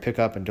complimentary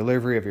pickup and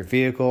delivery of your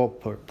vehicle,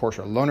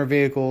 Porsche loaner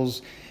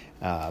vehicles.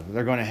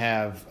 They're going to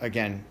have,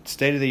 again,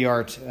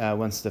 state-of-the-art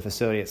once the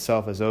facility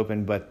itself is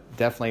open, but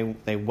definitely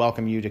they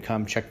welcome you to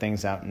come check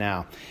things out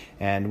now.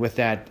 And with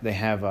that, they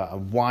have a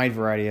wide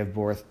variety of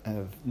both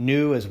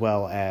new as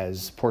well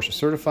as Porsche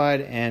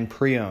certified and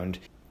pre-owned.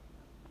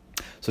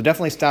 So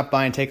definitely stop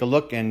by and take a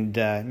look and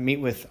meet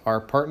with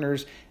our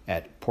partners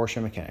at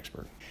Porsche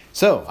Mechanicsburg.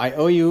 So I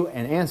owe you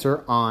an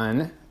answer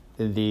on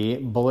the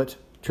Bullitt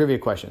trivia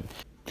question.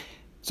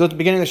 So at the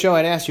beginning of the show,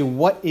 I'd asked you,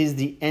 what is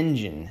the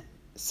engine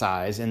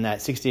size in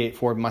that 68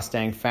 Ford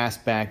Mustang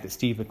fastback that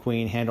Steve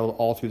McQueen handled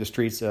all through the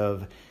streets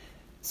of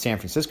San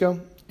Francisco?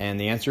 And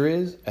the answer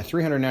is a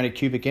 390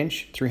 cubic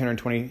inch,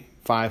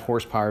 325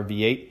 horsepower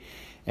V8,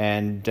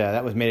 and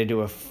that was made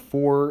into a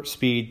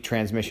 4-speed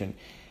transmission.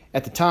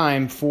 At the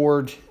time,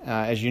 Ford,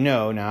 as you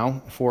know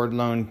now, Ford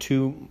loaned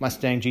 2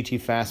 Mustang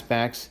GT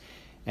fastbacks,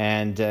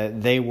 and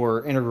they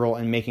were integral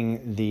in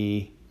making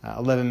the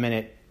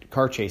 11-minute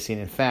car chase scene.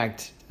 In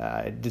fact,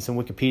 I did some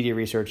Wikipedia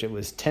research. It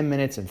was 10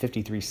 minutes and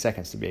 53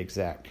 seconds to be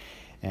exact.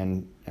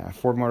 And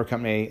Ford Motor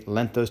Company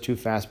lent those 2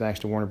 fastbacks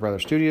to Warner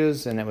Brothers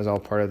Studios, and that was all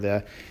part of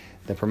the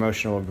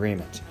promotional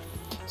agreement.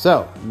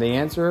 So the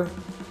answer,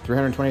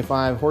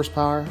 325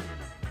 horsepower,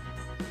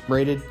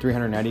 rated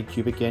 390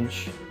 cubic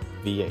inch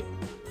V8.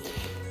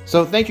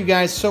 So thank you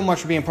guys so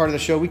much for being part of the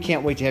show. We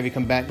can't wait to have you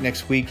come back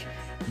next week,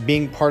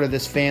 being part of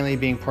this family,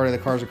 being part of the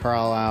Cars of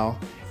Carlisle,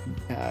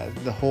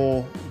 the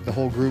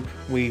whole group.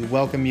 We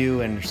welcome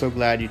you and are so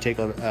glad you take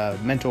a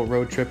mental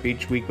road trip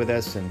each week with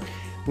us and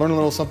learn a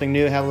little something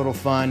new, have a little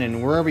fun,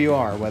 and wherever you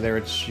are, whether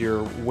it's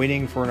you're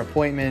waiting for an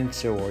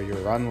appointment or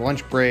you're on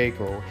lunch break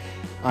or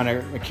on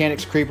a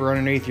mechanic's creeper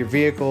underneath your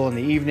vehicle in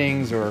the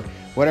evenings or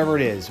whatever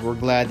it is, we're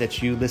glad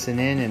that you listen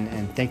in,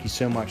 and thank you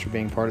so much for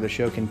being part of the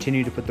show.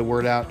 Continue to put the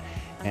word out,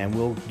 and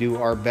we'll do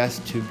our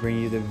best to bring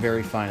you the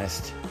very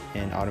finest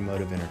in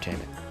automotive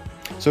entertainment.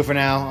 So for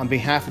now, on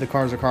behalf of the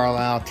Cars of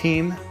Carlisle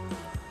team,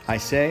 I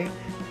say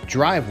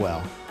drive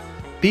well,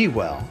 be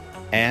well,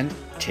 and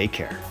take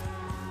care.